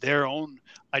build their own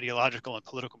ideological and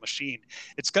political machine.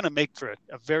 It's going to make for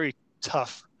a very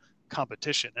tough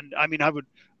competition. And I mean,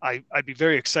 I'd be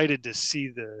very excited to see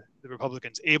the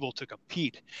Republicans able to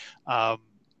compete. We'll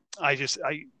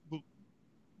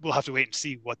have to wait and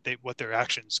see what their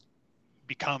actions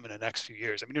become in the next few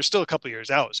years. I mean, there's still a couple of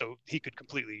years out, so he could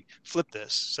completely flip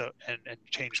this and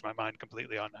change my mind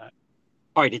completely on that.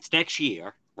 All right, it's next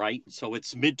year, right? So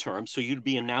it's midterm. So you'd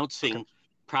be announcing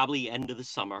probably end of the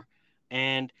summer.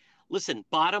 And listen,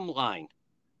 bottom line,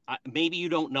 maybe you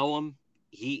don't know him.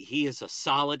 He is a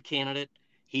solid candidate.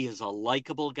 He is a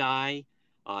likable guy.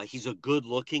 He's a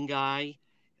good-looking guy.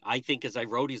 I think, as I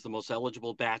wrote, he's the most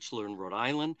eligible bachelor in Rhode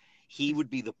Island. He would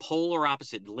be the polar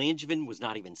opposite. Langevin was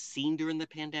not even seen during the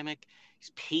pandemic. He's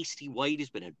pasty white. He's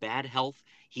been in bad health.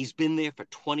 He's been there for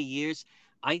 20 years.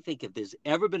 I think if there's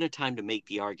ever been a time to make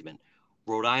the argument,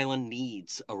 Rhode Island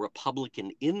needs a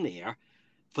Republican in there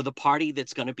for the party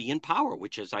that's going to be in power,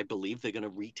 which is, I believe, they're going to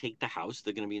retake the House.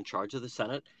 They're going to be in charge of the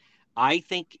Senate. I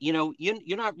think, you're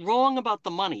not wrong about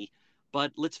the money,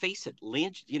 but let's face it,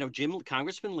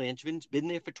 Congressman Langevin's been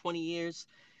there for 20 years.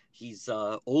 He's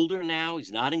older now.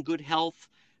 He's not in good health,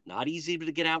 not easy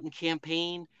to get out and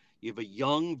campaign. You have a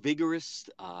young, vigorous,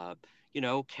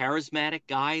 charismatic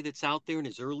guy that's out there in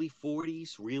his early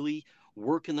 40s, really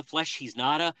working the flesh. He's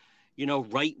not a,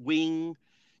 right-wing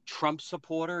Trump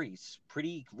supporter. He's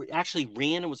actually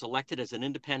ran and was elected as an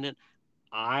independent.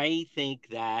 I think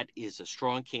that is a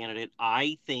strong candidate.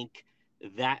 I think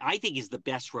he's the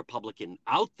best Republican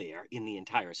out there in the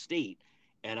entire state.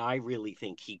 And I really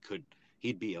think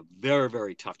he'd be a very,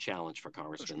 very tough challenge for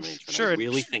Congressman Langevin. Sure. I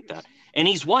really think that. And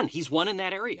he's won in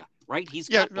that area, right? He's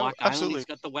got Block Island, he's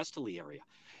got the Westerly area.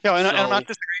 Yeah, and I'm not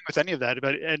disagreeing with any of that.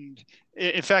 And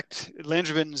in fact,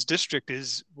 Langevin's district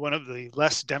is one of the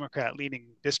less Democrat-leaning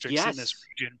districts in this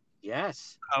region.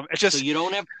 Yes. It's just so you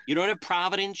don't have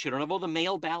Providence. You don't have all the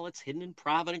mail ballots hidden in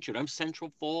Providence. You don't have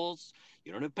Central Falls.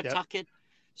 You don't have Pawtucket. Yep.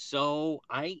 So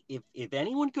if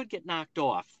anyone could get knocked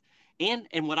off, and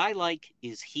what I like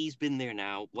is he's been there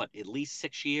now, at least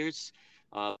 6 years.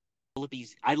 I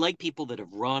like people that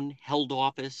have run, held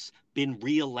office, been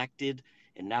reelected,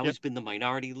 and now he's been the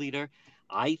minority leader.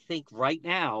 I think right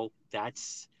now I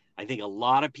think a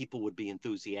lot of people would be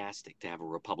enthusiastic to have a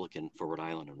Republican for Rhode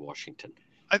Island and Washington.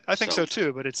 I think so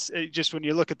too, but it's just when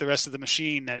you look at the rest of the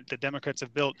machine that the Democrats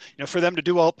have built, for them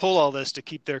to pull all this to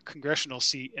keep their congressional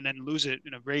seat and then lose it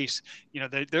in a race,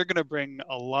 they're going to bring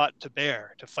a lot to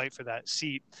bear to fight for that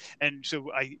seat. And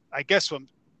so I guess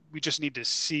we just need to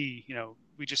see,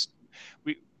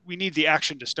 we need the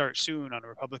action to start soon on the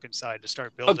Republican side to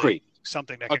start building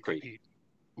something that can compete.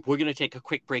 We're going to take a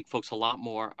quick break, folks. A lot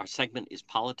more. Our segment is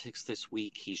Politics This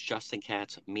Week. He's Justin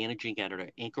Katz, managing editor,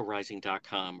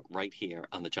 anchorrising.com, right here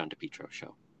on The John DePetro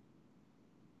Show.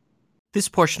 This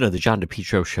portion of The John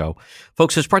DePetro Show,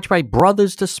 folks, is brought to you by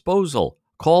Brothers Disposal.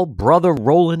 Call Brother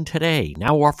Roland today,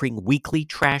 now offering weekly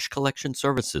trash collection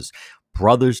services.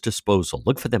 Brothers Disposal.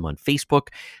 Look for them on Facebook.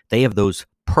 They have those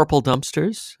purple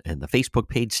dumpsters, and the Facebook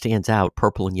page stands out,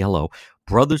 purple and yellow.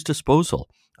 Brothers Disposal.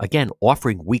 Again,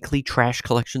 offering weekly trash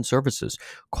collection services.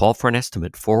 Call for an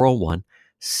estimate,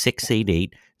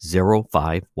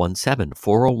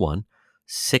 401-688-0517,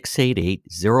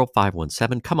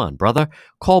 401-688-0517. Come on, brother.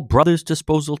 Call Brothers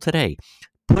Disposal today.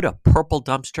 Put a purple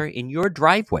dumpster in your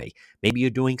driveway. Maybe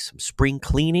you're doing some spring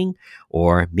cleaning,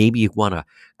 or maybe you want to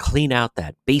clean out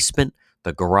that basement,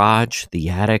 the garage, the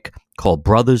attic. Call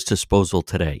Brothers Disposal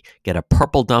today. Get a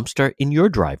purple dumpster in your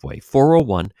driveway,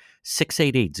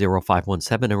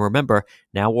 401-688-0517. And remember,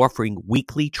 now offering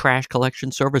weekly trash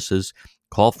collection services.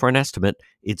 Call for an estimate.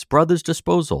 It's Brothers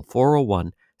Disposal,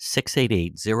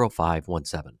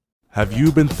 401-688-0517. Have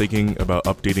you been thinking about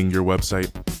updating your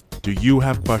website? Do you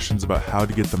have questions about how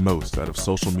to get the most out of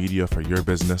social media for your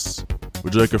business?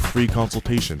 Would you like a free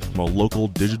consultation from a local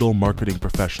digital marketing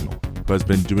professional who has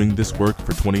been doing this work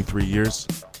for 23 years?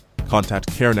 Contact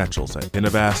Karen Etchels at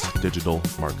Innovast Digital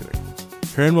Marketing.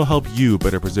 Karen will help you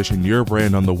better position your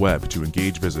brand on the web to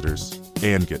engage visitors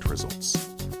and get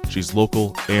results. She's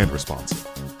local and responsive.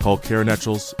 Call Karen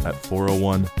Etchels at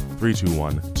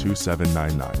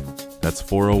 401-321-2799. That's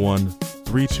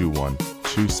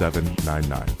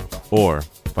 401-321-2799. Or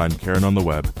find Karen on the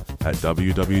web at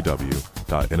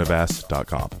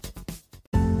www.innovast.com.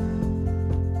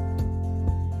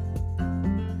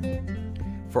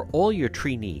 For all your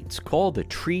tree needs, call the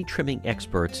tree trimming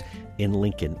experts in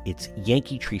Lincoln. It's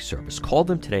Yankee Tree Service. Call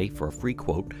them today for a free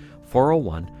quote,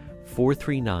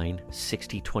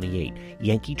 401-439-6028.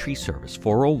 Yankee Tree Service,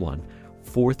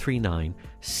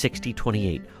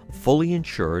 401-439-6028. Fully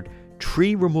insured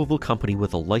tree removal company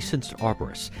with a licensed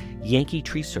arborist. Yankee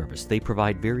Tree Service. They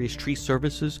provide various tree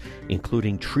services,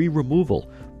 including tree removal,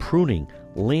 pruning,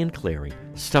 land clearing,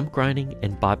 stump grinding,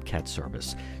 and bobcat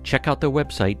service. Check out their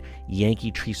website,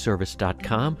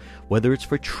 yankeetreeservice.com. Whether it's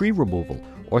for tree removal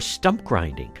or stump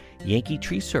grinding, Yankee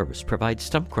Tree Service provides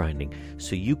stump grinding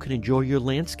so you can enjoy your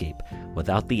landscape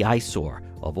without the eyesore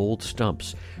of old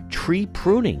stumps. Tree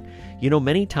pruning. You know,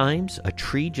 many times a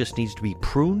tree just needs to be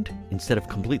pruned instead of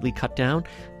completely cut down.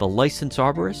 The licensed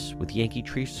arborists with Yankee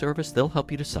Tree Service, they'll help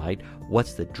you decide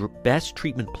what's the best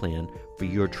treatment plan for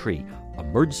your tree.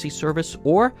 Emergency service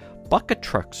or bucket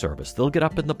truck service. They'll get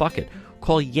up in the bucket.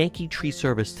 Call Yankee Tree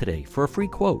Service today for a free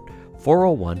quote,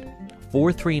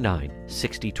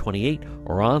 401-439-6028,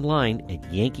 or online at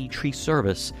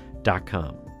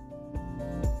yankeetreeservice.com.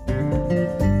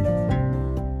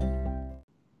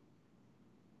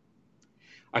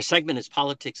 Our segment is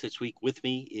Politics This Week. With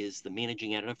me is the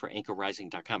managing editor for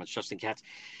AnchorRising.com. It's Justin Katz.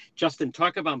 Justin,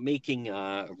 talk about making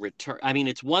a return. I mean,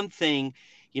 it's one thing,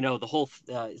 you know, the whole,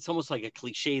 it's almost like a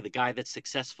cliche, the guy that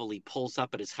successfully pulls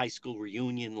up at his high school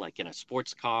reunion, like in a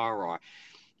sports car, or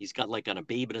he's got like on a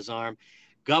babe in his arm.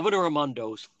 Governor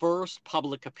Raimondo's first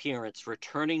public appearance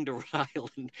returning to Rhode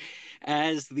Island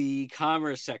as the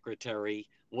Commerce Secretary.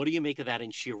 What do you make of that?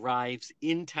 And she arrives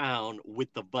in town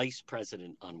with the vice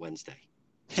president on Wednesday.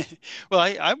 Well,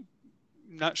 I'm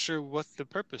not sure what the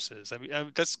purpose is. I mean,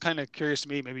 that's kind of curious to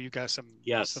me. Maybe you got some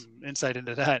insight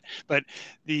into that. But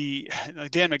Dan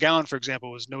McGowan, for example,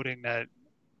 was noting that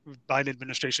Biden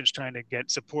administration is trying to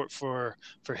get support for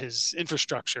his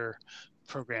infrastructure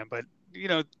program, but you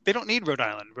know, they don't need Rhode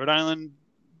Island. Rhode Island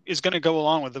is going to go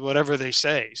along with whatever they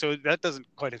say. So that doesn't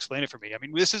quite explain it for me. I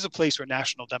mean, this is a place where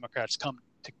national Democrats come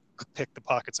to pick the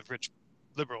pockets of rich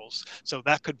liberals. So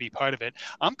that could be part of it.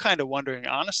 I'm kind of wondering,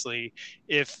 honestly,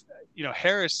 if, you know,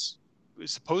 Harris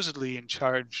is supposedly in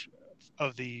charge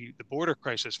of the border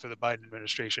crisis for the Biden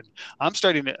administration. I'm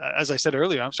starting to, as I said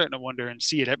earlier, I'm starting to wonder and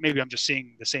see it. Maybe I'm just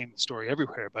seeing the same story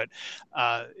everywhere, but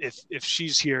if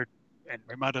she's here and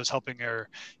Raimondo's helping her,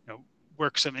 you know,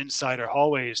 work some insider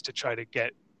hallways to try to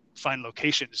find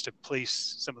locations to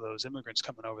place some of those immigrants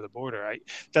coming over the border.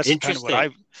 That's kind of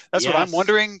what what I'm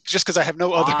wondering, just because I have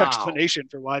no other explanation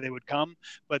for why they would come,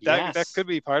 but that could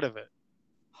be part of it.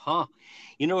 Huh.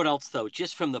 You know what else, though?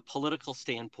 Just from the political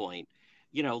standpoint,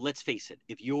 you know, let's face it,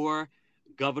 if you're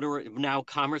Governor, now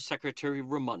Commerce Secretary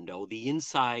Raimondo, the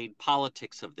inside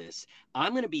politics of this,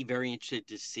 I'm going to be very interested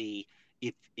to see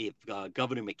if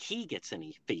Governor McKee gets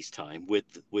any FaceTime with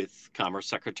Commerce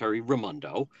Secretary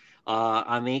Raimondo.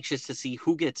 I'm anxious to see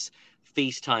who gets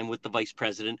FaceTime with the vice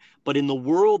president. But in the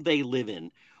world they live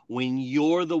in, when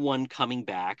you're the one coming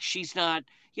back, she's not,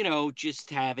 you know,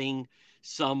 just having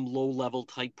some low-level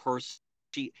type person.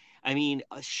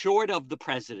 Short of the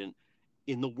president,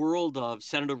 in the world of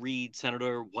Senator Reid,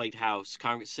 Senator Whitehouse,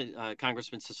 Congressman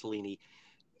Cicilline,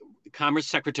 Commerce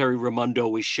Secretary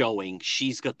Raimondo is showing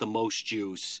she's got the most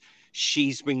juice.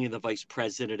 She's bringing the vice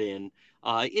president in.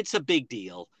 It's a big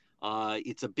deal.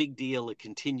 It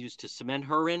continues to cement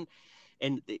her in.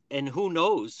 And who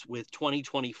knows, with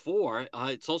 2024,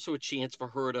 it's also a chance for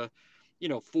her to,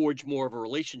 forge more of a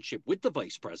relationship with the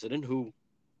vice president, who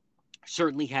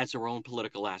certainly has her own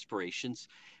political aspirations.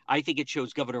 I think it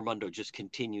shows Governor Raimondo just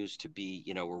continues to be,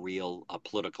 a real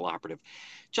political operative.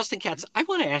 Justin Katz, I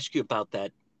want to ask you about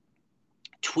that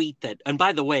tweet and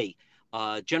by the way,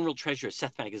 General Treasurer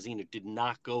Seth Magaziner did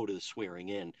not go to the swearing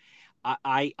in.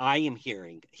 I am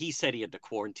hearing, he said he had to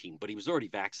quarantine, but he was already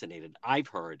vaccinated. I've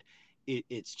heard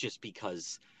it's just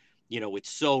because, it's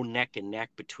so neck and neck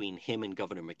between him and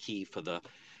Governor McKee for the,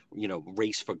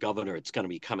 race for governor. It's going to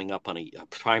be coming up on a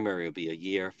primary, will be a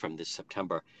year from this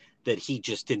September, that he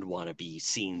just didn't want to be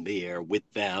seen there with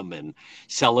them and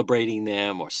celebrating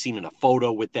them or seen in a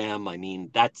photo with them. I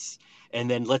mean, and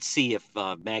then let's see if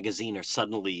Magaziner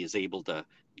suddenly is able to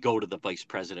go to the vice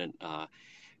president,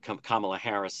 Kamala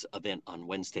Harris event on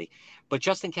Wednesday. But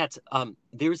Justin Katz,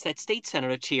 there's that state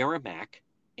senator, Tiara Mack,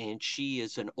 and she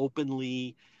is an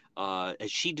openly,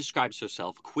 as she describes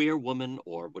herself, queer woman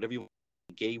or whatever you want,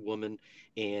 gay woman.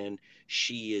 And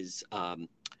she is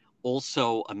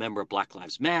also a member of Black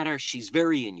Lives Matter. She's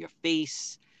very in your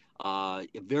face,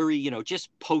 very, just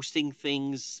posting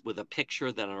things with a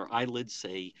picture that on her eyelids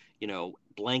say,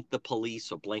 blank the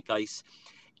police or blank ICE.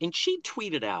 And she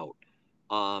tweeted out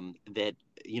that,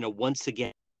 once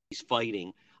again, he's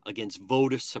fighting against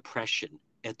voter suppression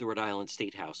at the Rhode Island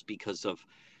State House because of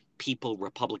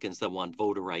Republicans that want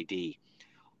voter ID.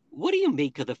 What do you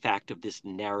make of the fact of this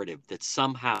narrative that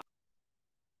somehow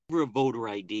for voter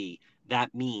ID,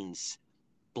 that means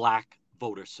Black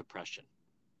voter suppression?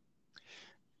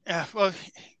 Well,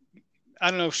 I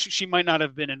don't know. She might not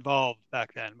have been involved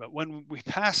back then, but when we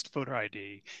passed voter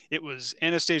ID, it was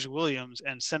Anastasia Williams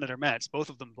and Senator Metz, both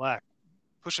of them Black,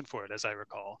 pushing for it, as I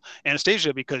recall.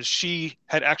 Anastasia, because she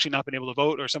had actually not been able to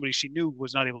vote, or somebody she knew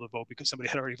was not able to vote because somebody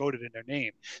had already voted in their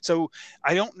name. So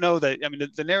I don't know that, I mean,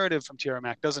 the narrative from Tiara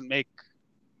Mack doesn't make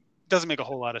a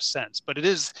whole lot of sense, but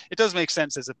it does make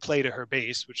sense as a play to her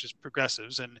base, which is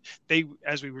progressives. And they,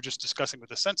 as we were just discussing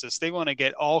with the census, they want to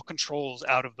get all controls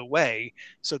out of the way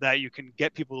so that you can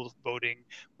get people voting,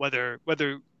 whether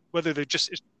they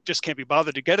just can't be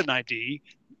bothered to get an ID.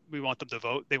 We want them to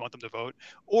vote. They want them to vote.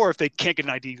 Or if they can't get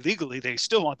an ID legally, they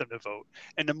still want them to vote.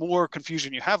 And the more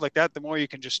confusion you have like that, the more you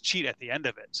can just cheat at the end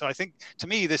of it. So I think, to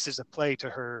me, this is a play to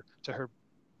her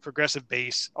progressive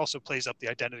base. Also plays up the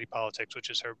identity politics, which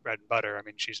is her bread and butter. I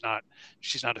mean, she's not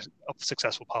a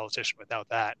successful politician without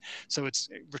that. So it's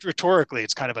rhetorically,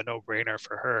 it's kind of a no-brainer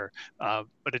for her.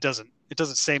 But it doesn't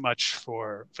say much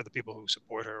for the people who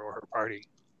support her or her party.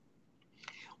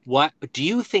 What do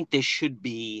you think there should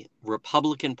be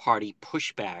Republican Party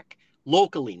pushback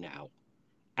locally now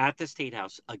at the State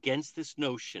House against this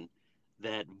notion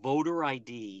that voter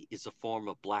ID is a form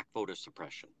of Black voter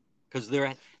suppression? Because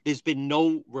there's been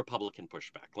no Republican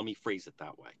pushback. Let me phrase it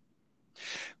that way.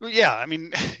 Well, yeah, I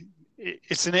mean,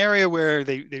 it's an area where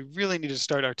they really need to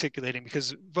start articulating,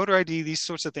 because voter ID, these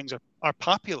sorts of things are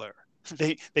popular.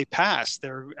 They pass.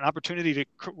 They're an opportunity to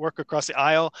work across the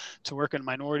aisle, to work in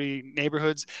minority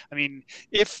neighborhoods. I mean,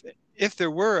 if there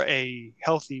were a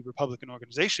healthy Republican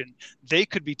organization, they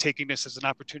could be taking this as an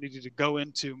opportunity to go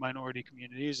into minority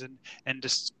communities and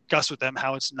discuss with them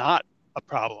how it's not a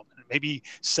problem, and maybe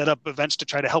set up events to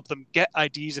try to help them get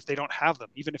IDs if they don't have them,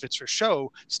 even if it's for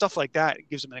show. Stuff like that, it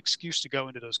gives them an excuse to go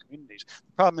into those communities.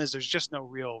 The problem is there's just no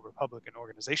real Republican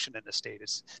organization in the state.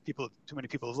 It's too many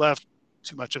people have left.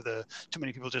 Too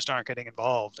many people just aren't getting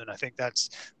involved, and I think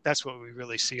that's what we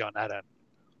really see on that end.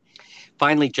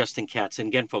 Finally, Justin Katz, and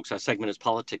again, folks, our segment is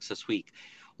Politics This Week.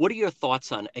 What are your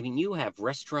thoughts on, I mean, you have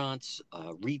restaurants,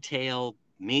 retail,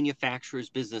 manufacturers,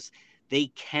 business.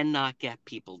 They cannot get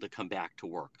people to come back to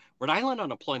work. Rhode Island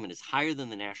unemployment is higher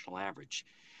than the national average.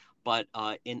 But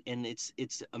and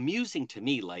it's amusing to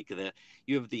me, like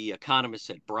you have the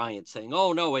economists at Bryant saying,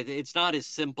 oh, no, it's not as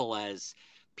simple as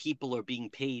people are being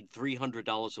paid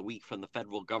 $300 a week from the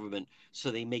federal government, so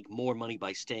they make more money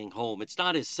by staying home. It's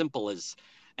not as simple as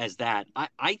that.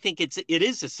 I think it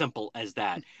is as simple as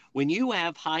that. When you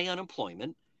have high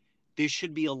unemployment, there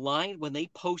should be a line when they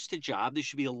post a job. There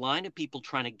should be a line of people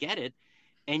trying to get it,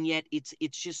 and yet it's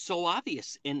just so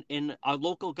obvious. In our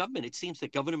local government, it seems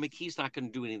that Governor McKee's not going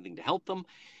to do anything to help them.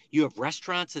 You have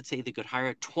restaurants that say they could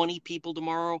hire 20 people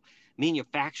tomorrow.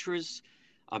 Manufacturers,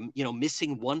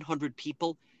 missing 100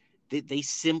 people. They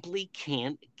simply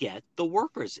can't get the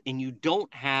workers, and you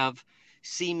don't have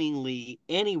seemingly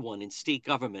anyone in state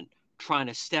government trying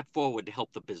to step forward to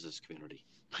help the business community.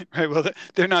 Right. Well,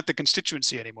 they're not the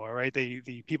constituency anymore, right? The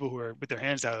people who are with their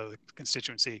hands out of the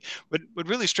constituency. What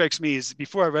really strikes me is,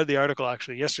 before I read the article,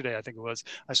 actually yesterday, I think it was,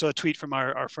 I saw a tweet from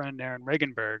our friend Aaron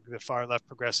Regenberg, the far left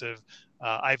progressive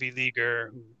Ivy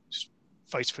Leaguer who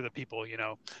fights for the people,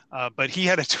 but he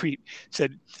had a tweet,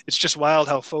 said, it's just wild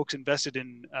how folks invested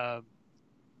in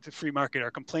the free market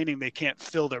are complaining they can't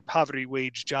fill their poverty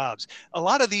wage jobs. A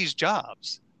lot of these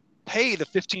jobs pay the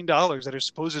 $15 that are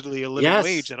supposedly a living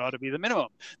wage that ought to be the minimum.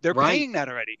 They're paying that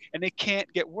already, and they can't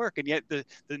get work. And yet the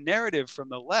narrative from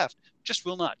the left just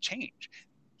will not change.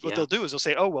 What they'll do is they'll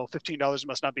say, oh, well, $15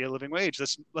 must not be a living wage.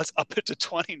 Let's up it to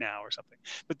 20 now or something.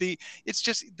 But it's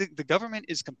just the government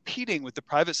is competing with the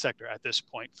private sector at this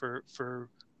point for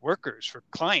workers, for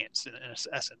clients, in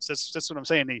essence. That's what I'm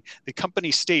saying. The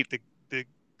company state, the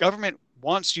government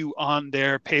wants you on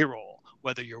their payroll,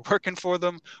 whether you're working for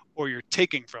them or you're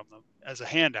taking from them as a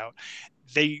handout.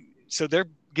 So they're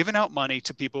giving out money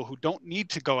to people who don't need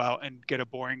to go out and get a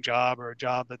boring job, or a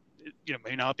job that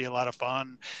may not be a lot of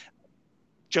fun,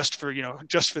 just for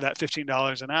that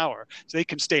 $15 an hour. So they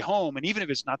can stay home, and even if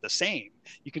it's not the same,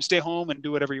 you can stay home and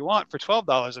do whatever you want for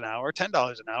 $12 an hour, $10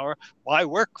 an hour. Why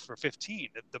work for 15?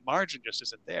 The margin just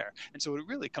isn't there. And so what it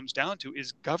really comes down to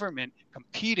is government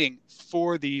competing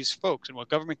for these folks. And what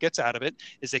government gets out of it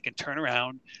is they can turn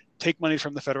around, take money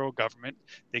from the federal government.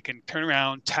 They can turn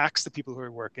around, tax the people who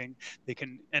are working.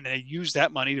 And they use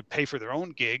that money to pay for their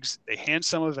own gigs. They hand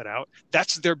some of it out.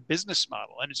 That's their business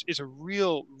model. And it's a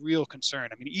real, real concern.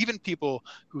 I mean, even people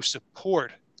who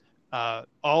support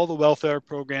all the welfare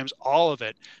programs, all of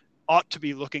it, ought to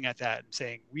be looking at that and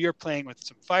saying, we are playing with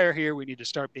some fire here. We need to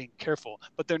start being careful.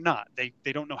 But they're not. They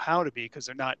don't know how to be, because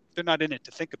they're not in it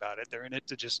to think about it. They're in it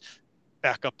to just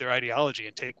back up their ideology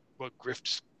and take what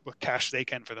cash they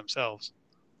can for themselves.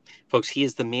 Folks, he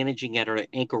is the managing editor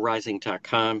at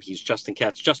anchorrising.com. He's Justin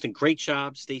Katz. Justin, great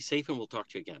job. Stay safe, and we'll talk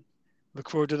to you again. Look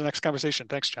forward to the next conversation.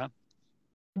 Thanks, John.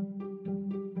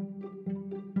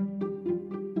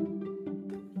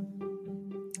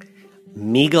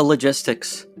 MEGA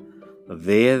Logistics.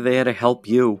 They're there to help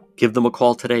you. Give them a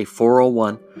call today,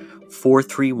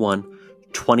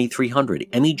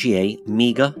 401-431-2300. MEGA,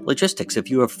 MEGA Logistics.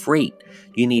 If you have freight,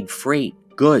 you need freight,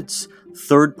 goods,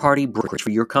 third-party brokerage for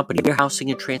your company,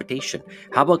 warehousing and transportation.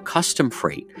 How about custom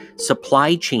freight,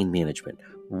 supply chain management,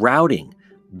 routing,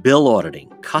 bill auditing,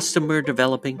 customer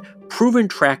developing, proven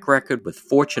track record with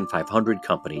Fortune 500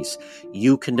 companies?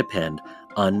 You can depend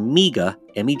on MEGA,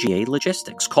 MEGA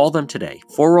Logistics. Call them today,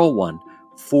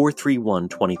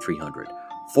 401-431-2300.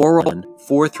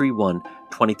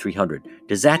 401-431-2300.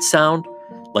 Does that sound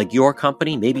like your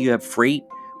company? Maybe you have freight,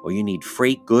 or you need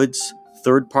freight, goods,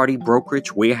 third-party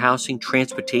brokerage, warehousing,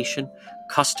 transportation,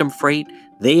 custom freight.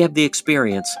 They have the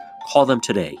experience. Call them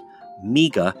today.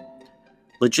 MEGA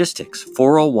Logistics,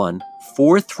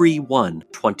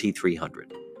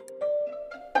 401-431-2300.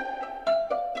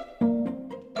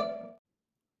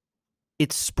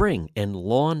 It's spring, and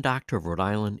Lawn Doctor of Rhode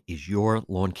Island is your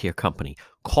lawn care company.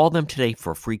 Call them today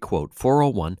for a free quote,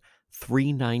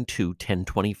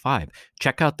 401-392-1025.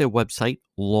 Check out their website,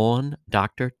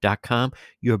 lawndoctor.com.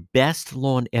 Your best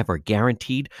lawn ever,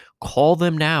 guaranteed. Call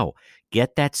them now.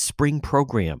 Get that spring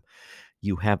program.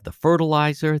 You have the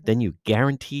fertilizer, then you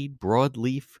guaranteed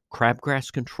broadleaf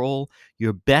crabgrass control.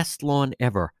 Your best lawn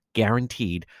ever,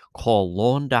 guaranteed. Call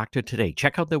Lawn Doctor today.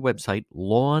 Check out their website,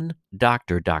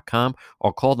 lawndoctor.com,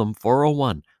 or call them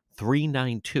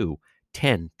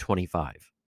 401-392-1025.